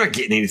 You're not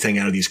getting anything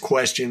out of these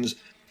questions.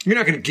 You're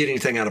not going to get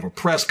anything out of a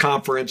press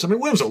conference. I mean,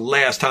 when was the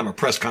last time a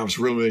press conference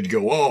really made you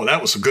go, oh,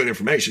 that was some good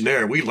information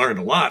there. We learned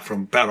a lot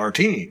about our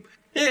team.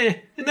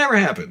 It never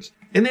happens.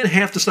 And then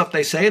half the stuff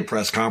they say in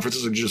press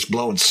conferences are just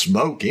blowing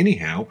smoke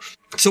anyhow.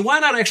 So why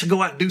not actually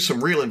go out and do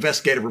some real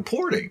investigative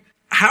reporting?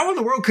 How in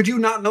the world could you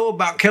not know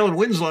about Kellen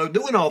Winslow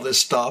doing all this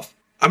stuff?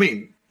 I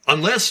mean,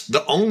 unless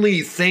the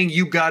only thing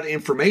you got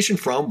information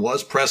from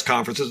was press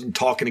conferences and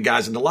talking to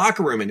guys in the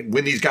locker room. And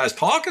when these guys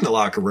talk in the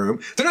locker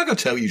room, they're not going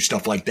to tell you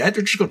stuff like that.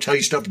 They're just going to tell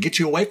you stuff to get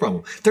you away from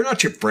them. They're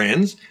not your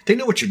friends. They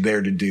know what you're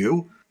there to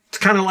do. It's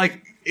kind of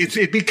like,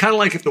 it'd be kind of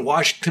like if the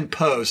Washington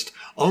Post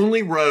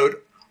only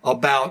wrote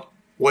about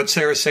what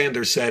Sarah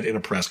Sanders said in a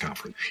press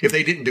conference. If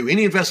they didn't do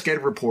any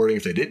investigative reporting,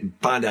 if they didn't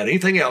find out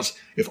anything else,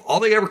 if all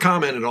they ever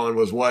commented on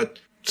was what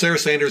Sarah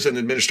Sanders and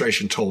the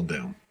administration told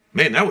them,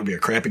 man, that would be a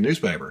crappy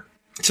newspaper.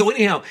 So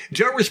anyhow,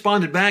 Joe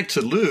responded back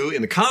to Lou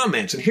in the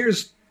comments, and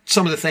here's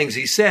some of the things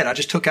he said. I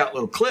just took out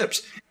little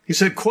clips. He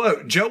said,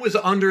 quote, Joe is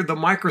under the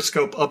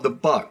microscope of the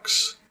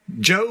Bucs.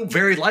 Joe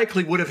very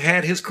likely would have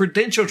had his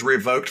credentials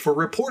revoked for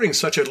reporting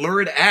such a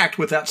lurid act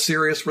without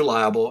serious,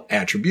 reliable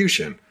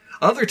attribution.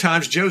 Other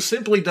times, Joe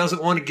simply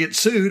doesn't want to get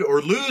sued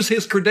or lose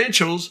his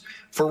credentials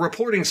for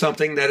reporting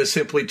something that is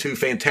simply too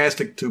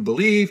fantastic to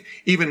believe,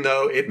 even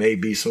though it may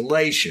be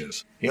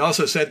salacious. He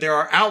also said there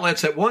are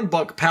outlets at One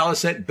Buck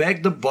Palace that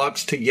beg the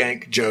Bucs to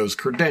yank Joe's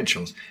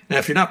credentials. Now,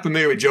 if you're not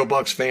familiar with Joe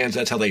Bucs fans,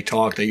 that's how they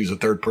talk. They use a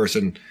third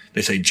person.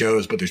 They say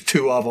Joe's, but there's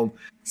two of them.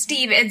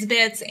 Steve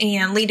Idsbitz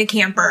and Lita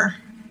Camper.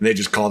 And they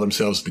just call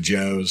themselves the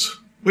Joes,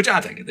 which I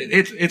think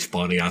it's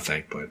funny, I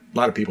think, but a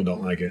lot of people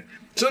don't like it.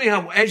 So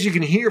anyhow, as you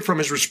can hear from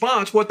his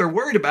response, what they're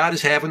worried about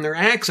is having their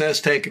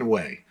access taken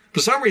away. For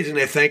some reason,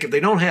 they think if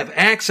they don't have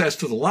access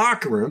to the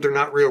locker room, they're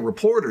not real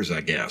reporters, I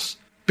guess.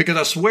 Because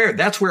I swear,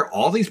 that's where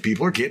all these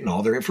people are getting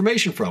all their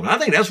information from. And I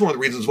think that's one of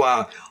the reasons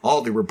why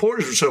all the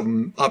reporters are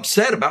so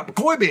upset about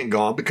McCoy being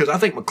gone, because I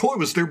think McCoy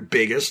was their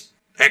biggest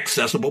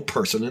accessible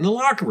person in the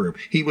locker room.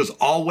 He was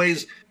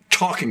always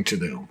talking to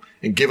them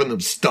and giving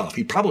them stuff.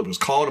 He probably was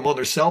calling them on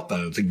their cell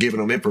phones and giving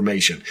them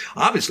information.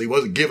 Obviously, he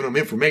wasn't giving them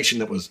information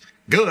that was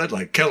good,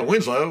 like Kellen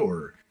Winslow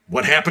or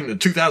what happened in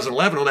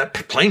 2011 on that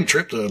plane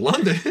trip to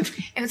London.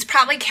 It was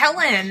probably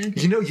Kellen.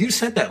 You know, you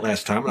said that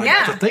last time, and I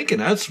got to thinking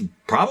that's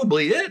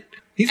probably it.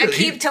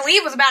 Aqib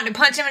Talib was about to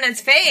punch him in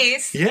his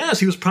face. Yes,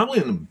 he was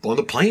probably on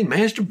the plane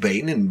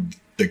masturbating, and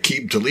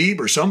Aqib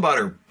Talib or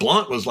somebody, or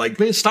Blunt was like,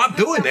 man, stop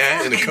doing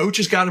that. And the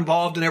coaches got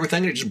involved and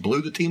everything, and it just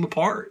blew the team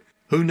apart.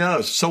 Who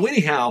knows? So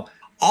anyhow,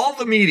 all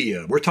the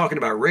media, we're talking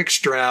about Rick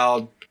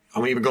Stroud.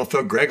 I'm even going to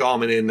throw Greg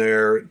Allman in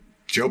there,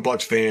 Joe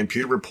Bucs fan,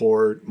 Pewter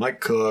Report, Mike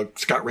Cook,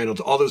 Scott Reynolds,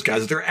 all those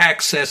guys. They're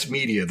access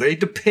media. They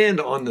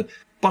depend on the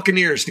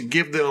Buccaneers to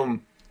give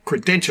them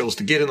credentials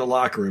to get in the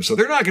locker room. So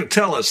they're not going to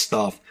tell us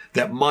stuff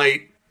that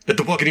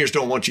the Buccaneers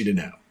don't want you to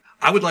know.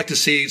 I would like to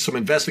see some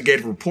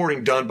investigative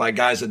reporting done by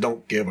guys that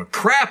don't give a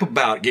crap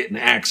about getting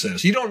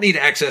access. You don't need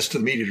access to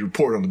the media to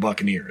report on the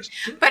Buccaneers.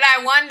 But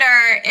I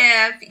wonder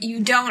if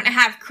you don't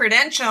have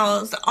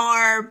credentials,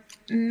 are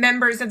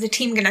members of the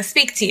team going to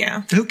speak to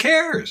you? Who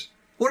cares?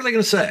 What are they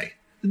going to say?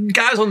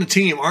 Guys on the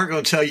team aren't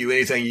going to tell you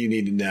anything you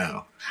need to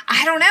know.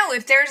 I don't know.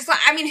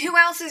 Who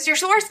else is your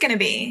source going to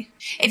be?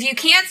 If you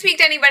can't speak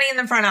to anybody in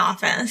the front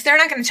office, they're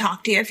not going to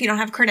talk to you if you don't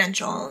have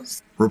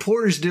credentials.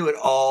 Reporters do it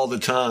all the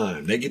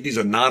time. They get these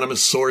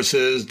anonymous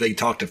sources. They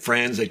talk to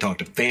friends. They talk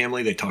to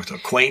family. They talk to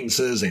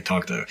acquaintances. They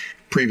talk to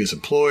previous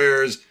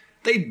employers.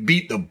 They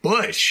beat the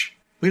bush.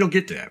 We don't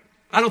get that.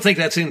 I don't think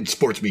that's in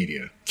sports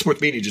media.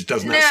 Sports media just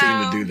does not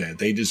seem to do that.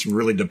 They just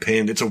really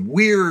depend. It's a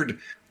weird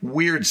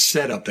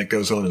setup that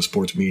goes on in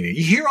sports media.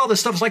 You hear all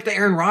this stuff. It's like the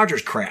Aaron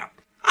Rodgers crap.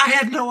 I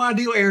had no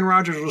idea Aaron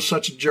Rodgers was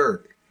such a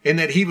jerk and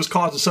that he was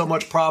causing so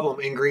much problem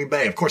in Green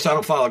Bay. Of course, I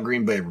don't follow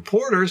Green Bay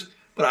reporters,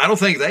 but I don't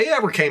think they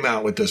ever came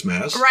out with this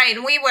mess. Right,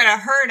 and we would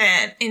have heard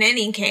it in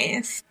any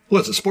case.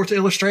 Was it Sports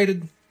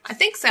Illustrated? I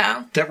think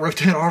so. That wrote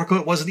that article?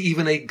 It wasn't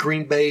even a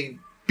Green Bay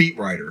beat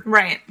writer.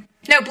 Right.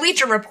 No,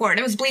 Bleacher Report.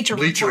 It was Bleacher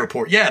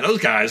Report. Yeah, those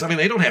guys,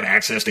 they don't have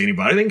access to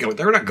anybody.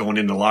 They're not going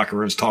into locker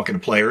rooms talking to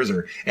players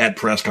or at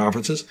press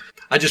conferences.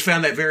 I just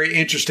found that very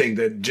interesting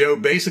that Joe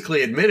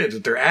basically admitted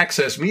that they're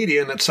access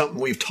media, and that's something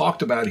we've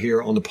talked about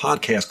here on the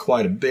podcast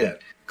quite a bit.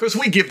 Of course,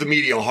 we give the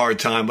media a hard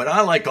time, but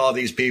I like all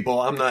these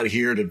people. I'm not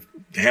here to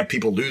have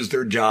people lose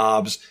their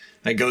jobs.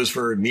 That goes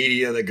for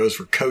media. That goes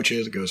for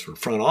coaches. It goes for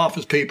front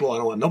office people. I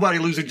don't want nobody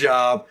to lose a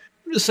job.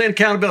 I'm just saying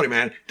accountability,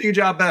 man. Do your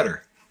job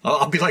better.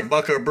 I'll be like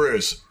Bucko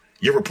Bruce.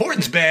 Your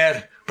reporting's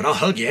bad, but I'll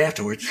hug you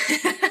afterwards.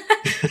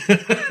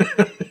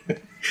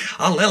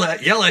 I'll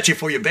yell at you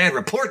for your bad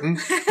reporting,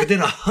 but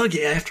then I'll hug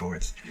you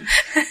afterwards.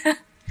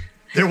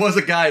 There was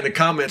a guy in the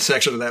comment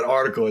section of that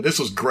article, and this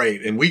was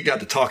great, and we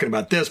got to talking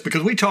about this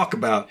because me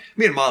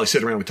and Molly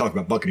sit around, we talk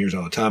about Buccaneers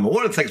all the time, and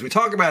one of the things we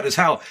talk about is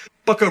how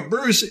Bucko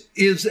Bruce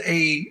is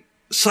a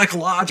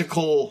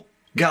psychological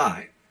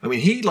guy.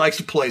 He likes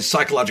to play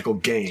psychological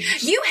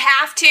games. You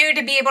have to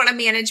be able to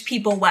manage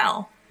people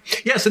well.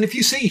 Yes, and if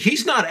you see,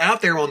 he's not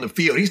out there on the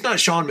field. He's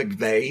not Sean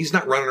McVay. He's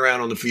not running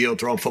around on the field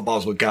throwing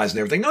footballs with guys and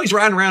everything. No, he's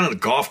riding around in a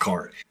golf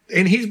cart.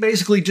 And he's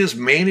basically just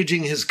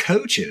managing his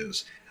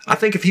coaches. I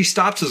think if he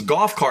stops his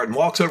golf cart and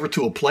walks over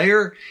to a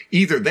player,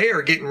 either they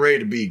are getting ready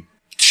to be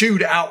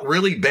chewed out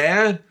really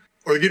bad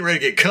or they're getting ready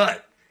to get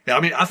cut.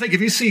 I think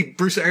if you see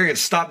Bruce Arians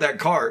stop that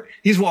cart,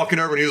 he's walking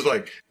over and he was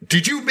like,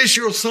 "Did you miss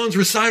your son's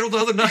recital the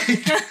other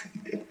night?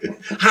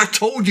 I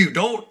told you,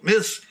 don't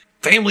miss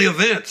family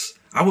events.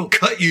 I will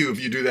cut you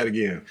if you do that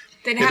again."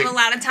 They'd have a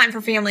lot of time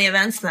for family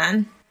events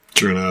then.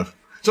 True enough.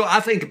 So I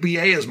think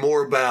BA is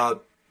more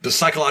about the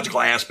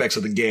psychological aspects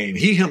of the game.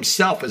 He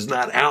himself is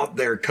not out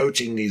there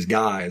coaching these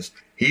guys.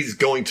 He's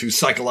going to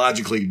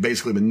psychologically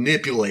basically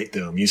manipulate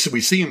them. We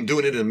see him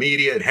doing it in the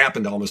media. It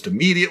happened almost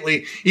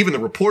immediately. Even the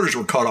reporters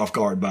were caught off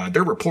guard by it.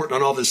 They're reporting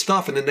on all this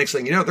stuff, and the next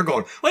thing you know, they're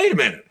going, "Wait a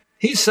minute.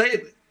 He's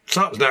saying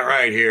something's not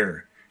right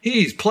here.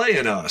 He's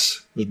playing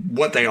us," is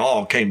what they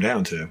all came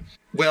down to.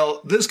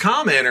 Well, this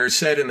commenter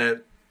said in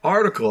that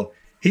article,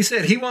 he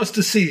said he wants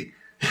to see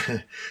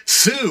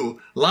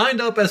Sue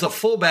lined up as a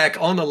fullback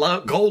on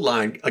the goal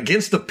line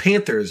against the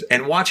Panthers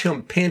and watch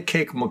him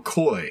pancake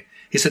McCoy.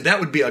 He said that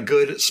would be a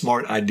good,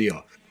 smart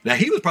idea. Now,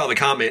 he was probably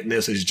commenting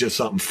this as just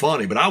something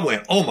funny, but I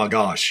went, oh my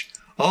gosh.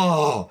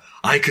 Oh,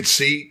 I could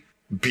see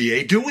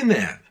BA doing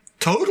that.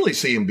 Totally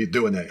see him be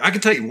doing that. I can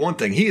tell you one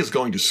thing. He is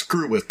going to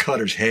screw with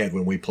Cutter's head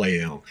when we play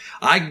him.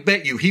 I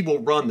bet you he will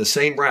run the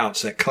same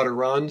routes that Cutter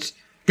runs.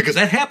 Because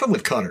that happened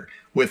with Cutter.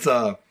 With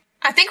I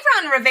think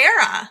Ron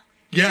Rivera.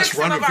 Yes,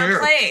 Ron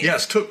Rivera.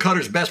 Yes, took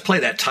Cutter's best play,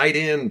 that tight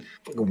end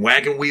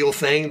wagon wheel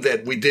thing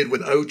that we did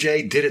with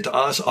OJ, did it to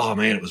us. Oh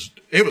man,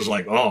 it was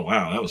like, oh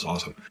wow, that was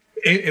awesome.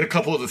 And a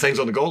couple of the things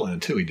on the goal line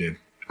too, he did.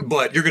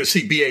 But you're going to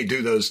see BA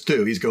do those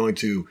too. He's going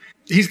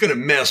to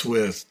mess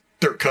with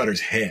Dirk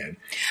Cutter's head.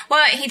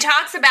 Well, he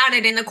talks about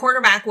it in the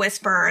Quarterback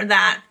Whisperer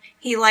that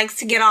he likes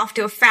to get off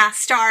to a fast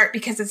start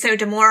because it's so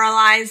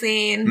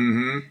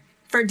demoralizing.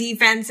 For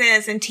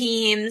defenses and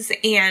teams.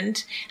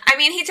 And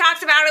he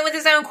talks about it with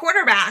his own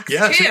quarterbacks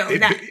too.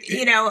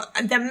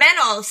 The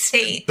mental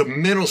state. The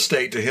mental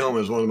state to him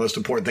is one of the most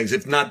important things,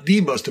 if not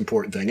the most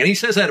important thing. And he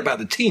says that about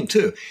the team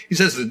too. He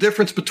says the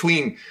difference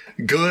between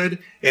good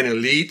and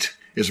elite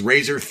is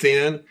razor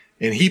thin.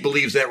 And he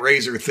believes that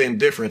razor thin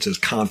difference is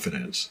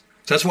confidence.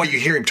 So that's why you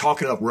hear him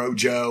talking up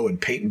Rojo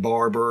and Peyton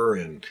Barber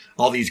and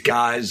all these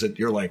guys that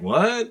you're like,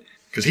 what?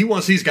 Because he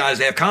wants these guys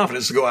to have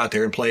confidence to go out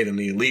there and play it in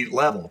the elite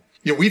level.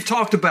 We've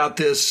talked about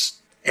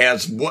this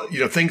as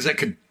things that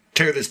could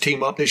tear this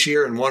team up this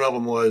year, and one of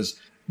them was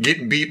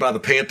getting beat by the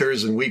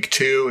Panthers in week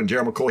 2 and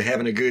Gerald McCoy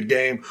having a good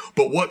game.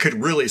 But what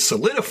could really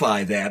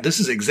solidify that,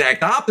 this is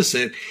exact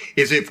opposite,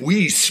 is if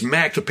we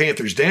smack the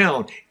Panthers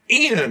down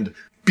and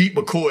beat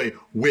McCoy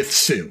with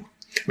Sue.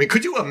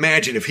 Could you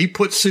imagine if he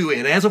put Sue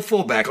in as a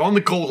fullback on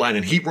the goal line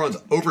and he runs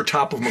over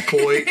top of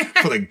McCoy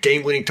for the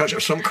game-winning touchdown or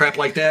some crap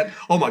like that?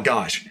 Oh my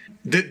gosh.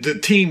 The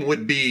team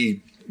would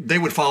be they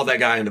would follow that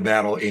guy into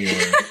battle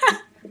anywhere.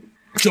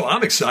 So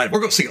I'm excited. We're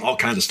going to see all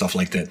kinds of stuff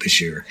like that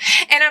this year.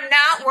 And I'm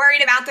not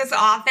worried about this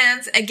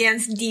offense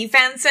against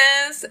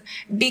defenses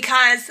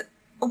because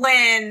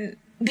when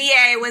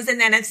BA was in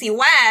the NFC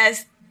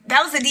West,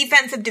 that was a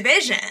defensive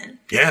division.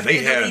 Yeah, they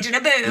had Legion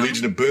of Boom.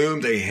 Legion of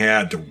Boom. They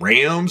had the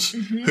Rams,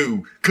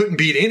 who couldn't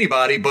beat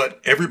anybody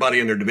but everybody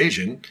in their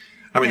division.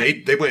 I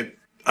mean, they went,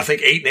 I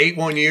think, 8-8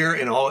 one year,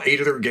 and all 8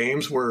 of their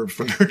games were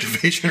from their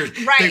division.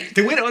 Right.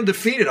 They went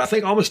undefeated, I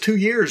think, almost 2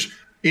 years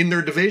in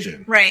their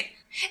division. Right.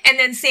 And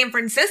then San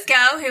Francisco,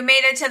 who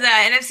made it to the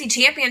NFC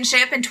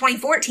Championship in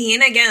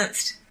 2014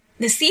 against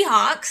the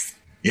Seahawks.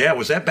 Yeah,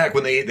 was that back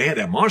when they had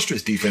that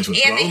monstrous defense with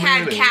And they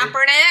had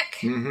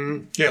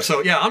Kaepernick. Yeah,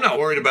 so, yeah, I'm not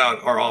worried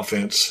about our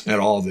offense at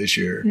all this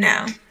year.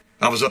 No.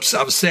 I was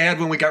sad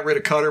when we got rid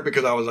of Cutter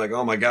because I was like,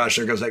 oh my gosh,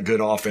 there goes that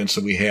good offense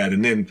that we had.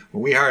 And then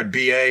when we hired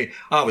BA,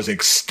 I was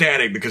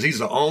ecstatic because he's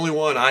the only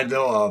one I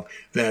know of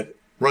that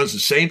runs the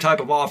same type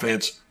of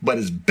offense but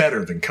is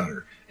better than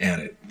Cutter at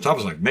it. So I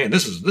was like, man,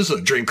 this is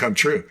a dream come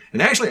true.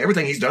 And actually,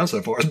 everything he's done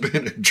so far has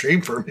been a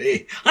dream for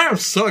me. I am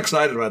so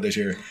excited about this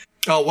year.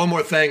 Oh, one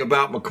more thing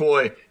about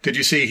McCoy. Did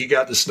you see he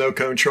got the snow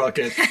cone truck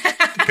at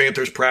the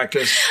Panthers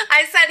practice?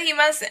 I said he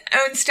must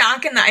own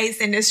stock in the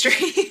ice industry.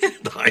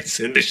 The ice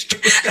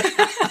industry.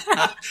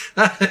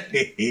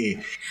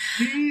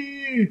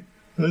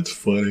 That's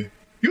funny.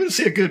 You want to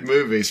see a good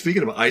movie,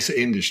 speaking of ice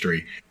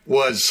industry,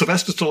 was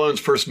Sylvester Stallone's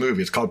first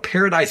movie. It's called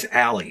Paradise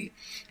Alley.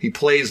 He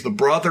plays the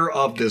brother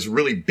of this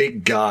really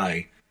big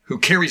guy who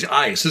carries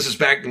ice. This is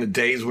back in the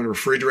days when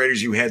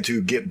refrigerators, you had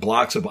to get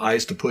blocks of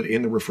ice to put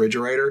in the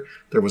refrigerator.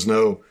 There was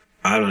no,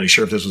 I'm not even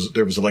sure if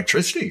there was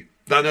electricity.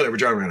 I know they were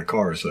driving around in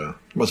cars, so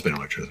it must have been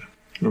electricity.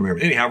 I don't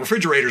remember. Anyhow,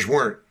 refrigerators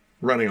weren't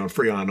running on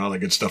Freon and all that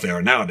good stuff they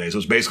are nowadays. It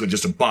was basically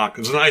just a box.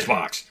 It was an ice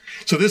box.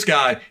 So this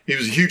guy, he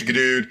was a huge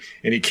dude,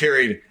 and he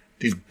carried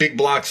these big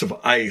blocks of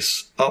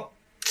ice up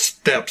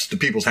steps to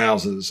people's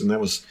houses, and that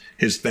was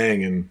his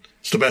thing. And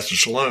Sylvester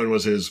Stallone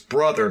was his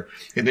brother,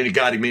 and then he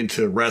got him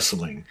into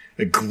wrestling.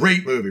 A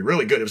great movie,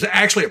 really good. It was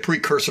actually a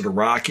precursor to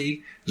Rocky.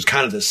 It was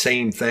kind of the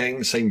same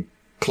thing, same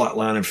plot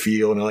line and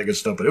feel and all that good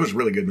stuff, but it was a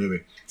really good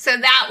movie. So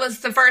that was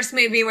the first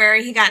movie where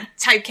he got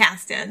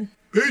typecasted.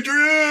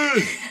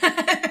 Adrian!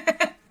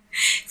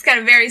 He's got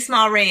a very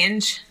small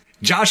range.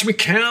 Josh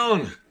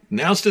McCown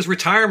announced his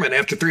retirement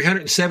after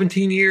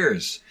 317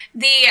 years.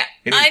 The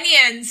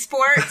Onion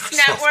Sports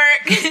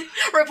Network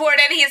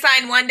reported he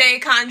signed one-day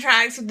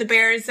contracts with the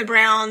Bears, the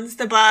Browns,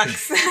 the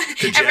Bucks,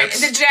 the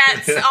Jets,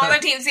 all the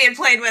teams he had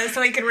played with,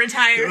 so he could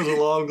retire. It was a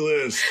long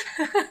list.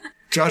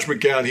 Josh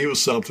McCown, he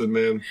was something,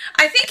 man.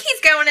 I think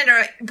he's going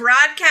into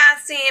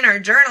broadcasting or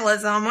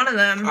journalism, one of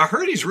them. I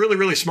heard he's really,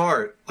 really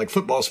smart, like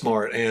football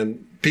smart,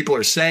 and people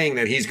are saying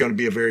that he's going to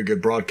be a very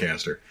good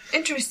broadcaster.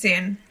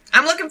 Interesting.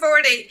 I'm looking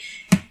forward to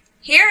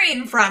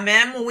hearing from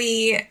him when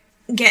we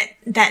get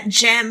that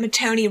gem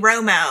Tony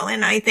Romo,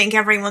 and I think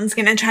everyone's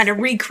going to try to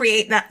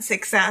recreate that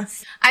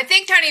success. I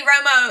think Tony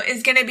Romo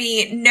is going to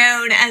be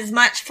known as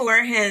much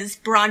for his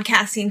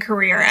broadcasting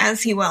career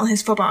as he will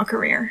his football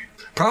career.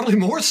 Probably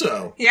more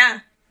so.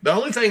 Yeah. The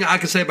only thing I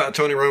can say about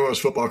Tony Romo's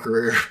football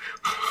career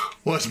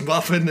was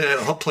muffing that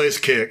up-place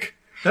kick.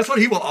 That's what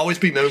he will always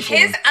be known for.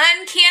 His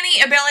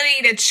uncanny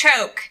ability to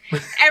choke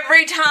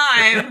every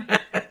time.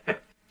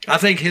 I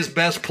think his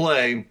best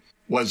play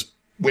was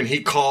when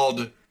he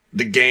called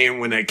the game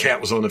when that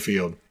cat was on the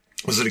field.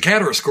 Was it a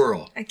cat or a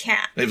squirrel? A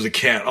cat. It was a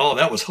cat. Oh,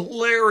 that was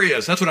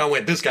hilarious. That's when I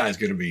went, this guy's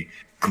going to be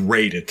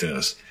great at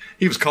this.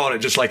 He was calling it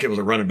just like it was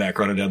a running back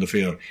running down the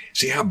field.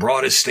 See how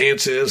broad his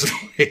stance is?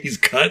 The way he's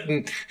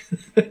cutting.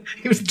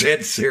 He was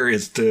dead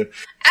serious, too.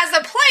 As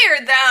a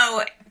player,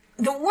 though,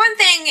 the one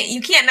thing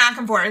you can't knock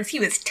him for is he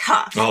was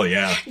tough. Oh,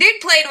 yeah.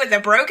 Dude played with a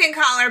broken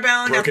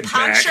collarbone, a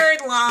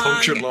punctured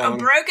lung, a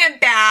broken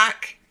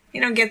back.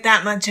 You don't get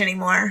that much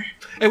anymore.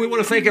 And we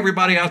want to thank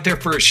everybody out there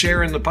for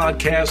sharing the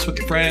podcast with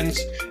your friends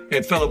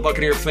and fellow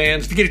Buccaneer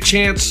fans. If you get a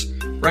chance,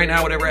 right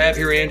now, whatever app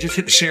you're in, just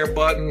hit the share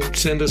button.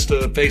 Send us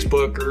to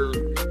Facebook or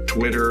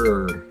Twitter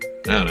or,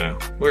 I don't know,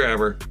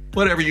 wherever.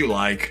 Whatever you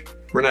like.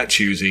 We're not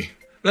choosy.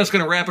 That's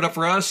going to wrap it up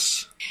for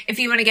us. If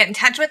you want to get in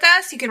touch with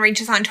us, you can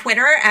reach us on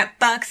Twitter at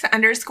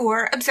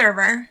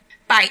Bucks_Observer,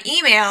 by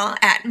email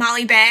at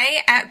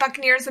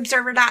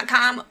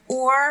mollybay@BuccaneersObserver.com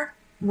or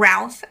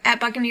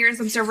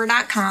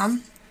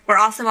Ralph@BuccaneersObserver.com. We're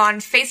also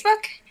on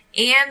Facebook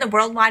and the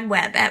World Wide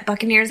Web at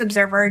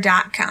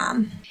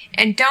BuccaneersObserver.com.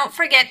 And don't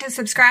forget to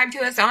subscribe to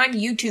us on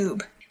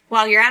YouTube.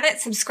 While you're at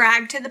it,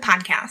 subscribe to the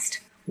podcast.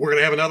 We're going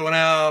to have another one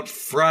out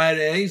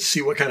Friday,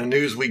 see what kind of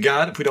news we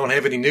got. If we don't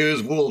have any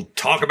news, we'll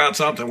talk about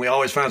something. We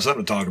always find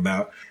something to talk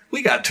about.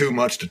 We got too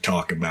much to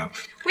talk about.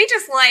 We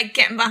just like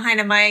getting behind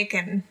a mic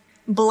and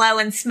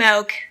blowing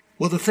smoke.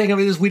 Well, the thing of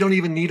it is we don't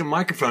even need a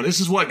microphone. This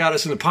is what got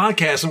us in the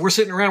podcast, and we're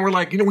sitting around, we're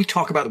like, we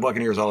talk about the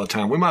Buccaneers all the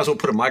time. We might as well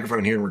put a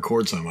microphone here and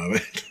record some of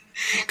it.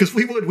 Because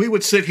we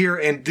would sit here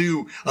and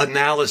do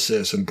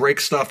analysis and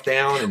break stuff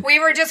down. And we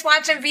were just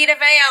watching Vita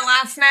Vea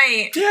last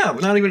night. Yeah,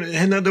 but not even, it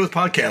had nothing to do with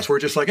podcasts. We're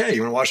just like, hey,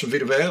 you want to watch some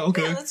Vita Vea?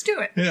 Okay. Yeah, let's do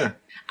it. Yeah.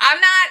 I'm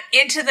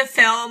not into the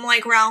film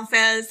like Ralph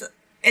is.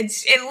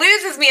 It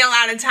loses me a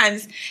lot of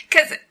times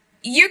because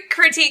you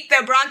critique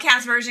the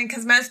broadcast version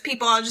because most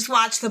people just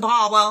watch the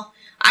ball. Well,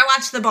 I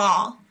watch the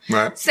ball.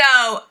 Right. So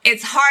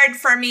it's hard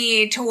for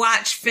me to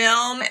watch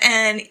film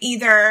and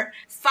either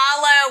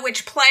follow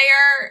which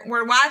player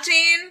we're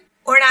watching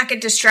or not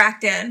get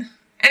distracted.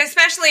 And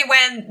especially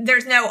when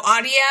there's no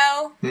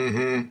audio,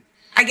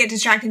 I get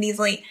distracted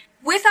easily.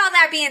 With all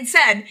that being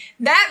said,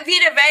 that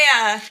Vita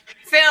Vea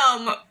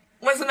film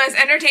was the most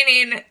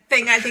entertaining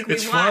thing I think we've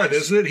watched. It's fun,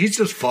 isn't it? He's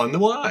just fun to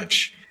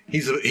watch.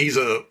 He's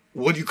a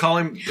what do you call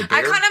him? The bear?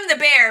 I call him the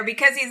bear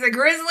because he's a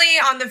grizzly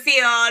on the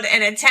field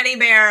and a teddy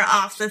bear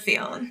off the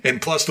field.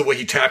 And plus the way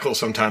he tackles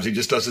sometimes, he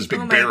just does this big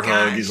Oh my bear hug.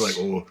 gosh. He's like,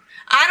 oh.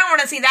 I don't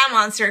want to see that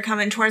monster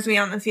coming towards me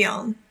on the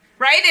field.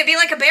 Right? It'd be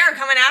like a bear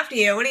coming after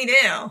you. What do you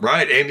do?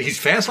 Right, and he's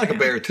fast like a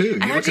bear, too.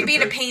 I heard you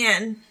beat a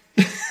pan.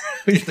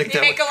 You think You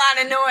make a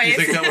lot of noise. You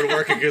think that would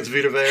work against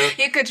Vita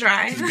Vea? You could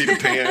try. Beat a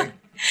pan.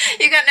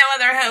 You got no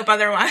other hope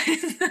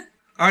otherwise.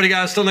 Alrighty,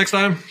 guys. Till next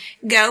time.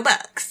 Go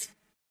Bucks.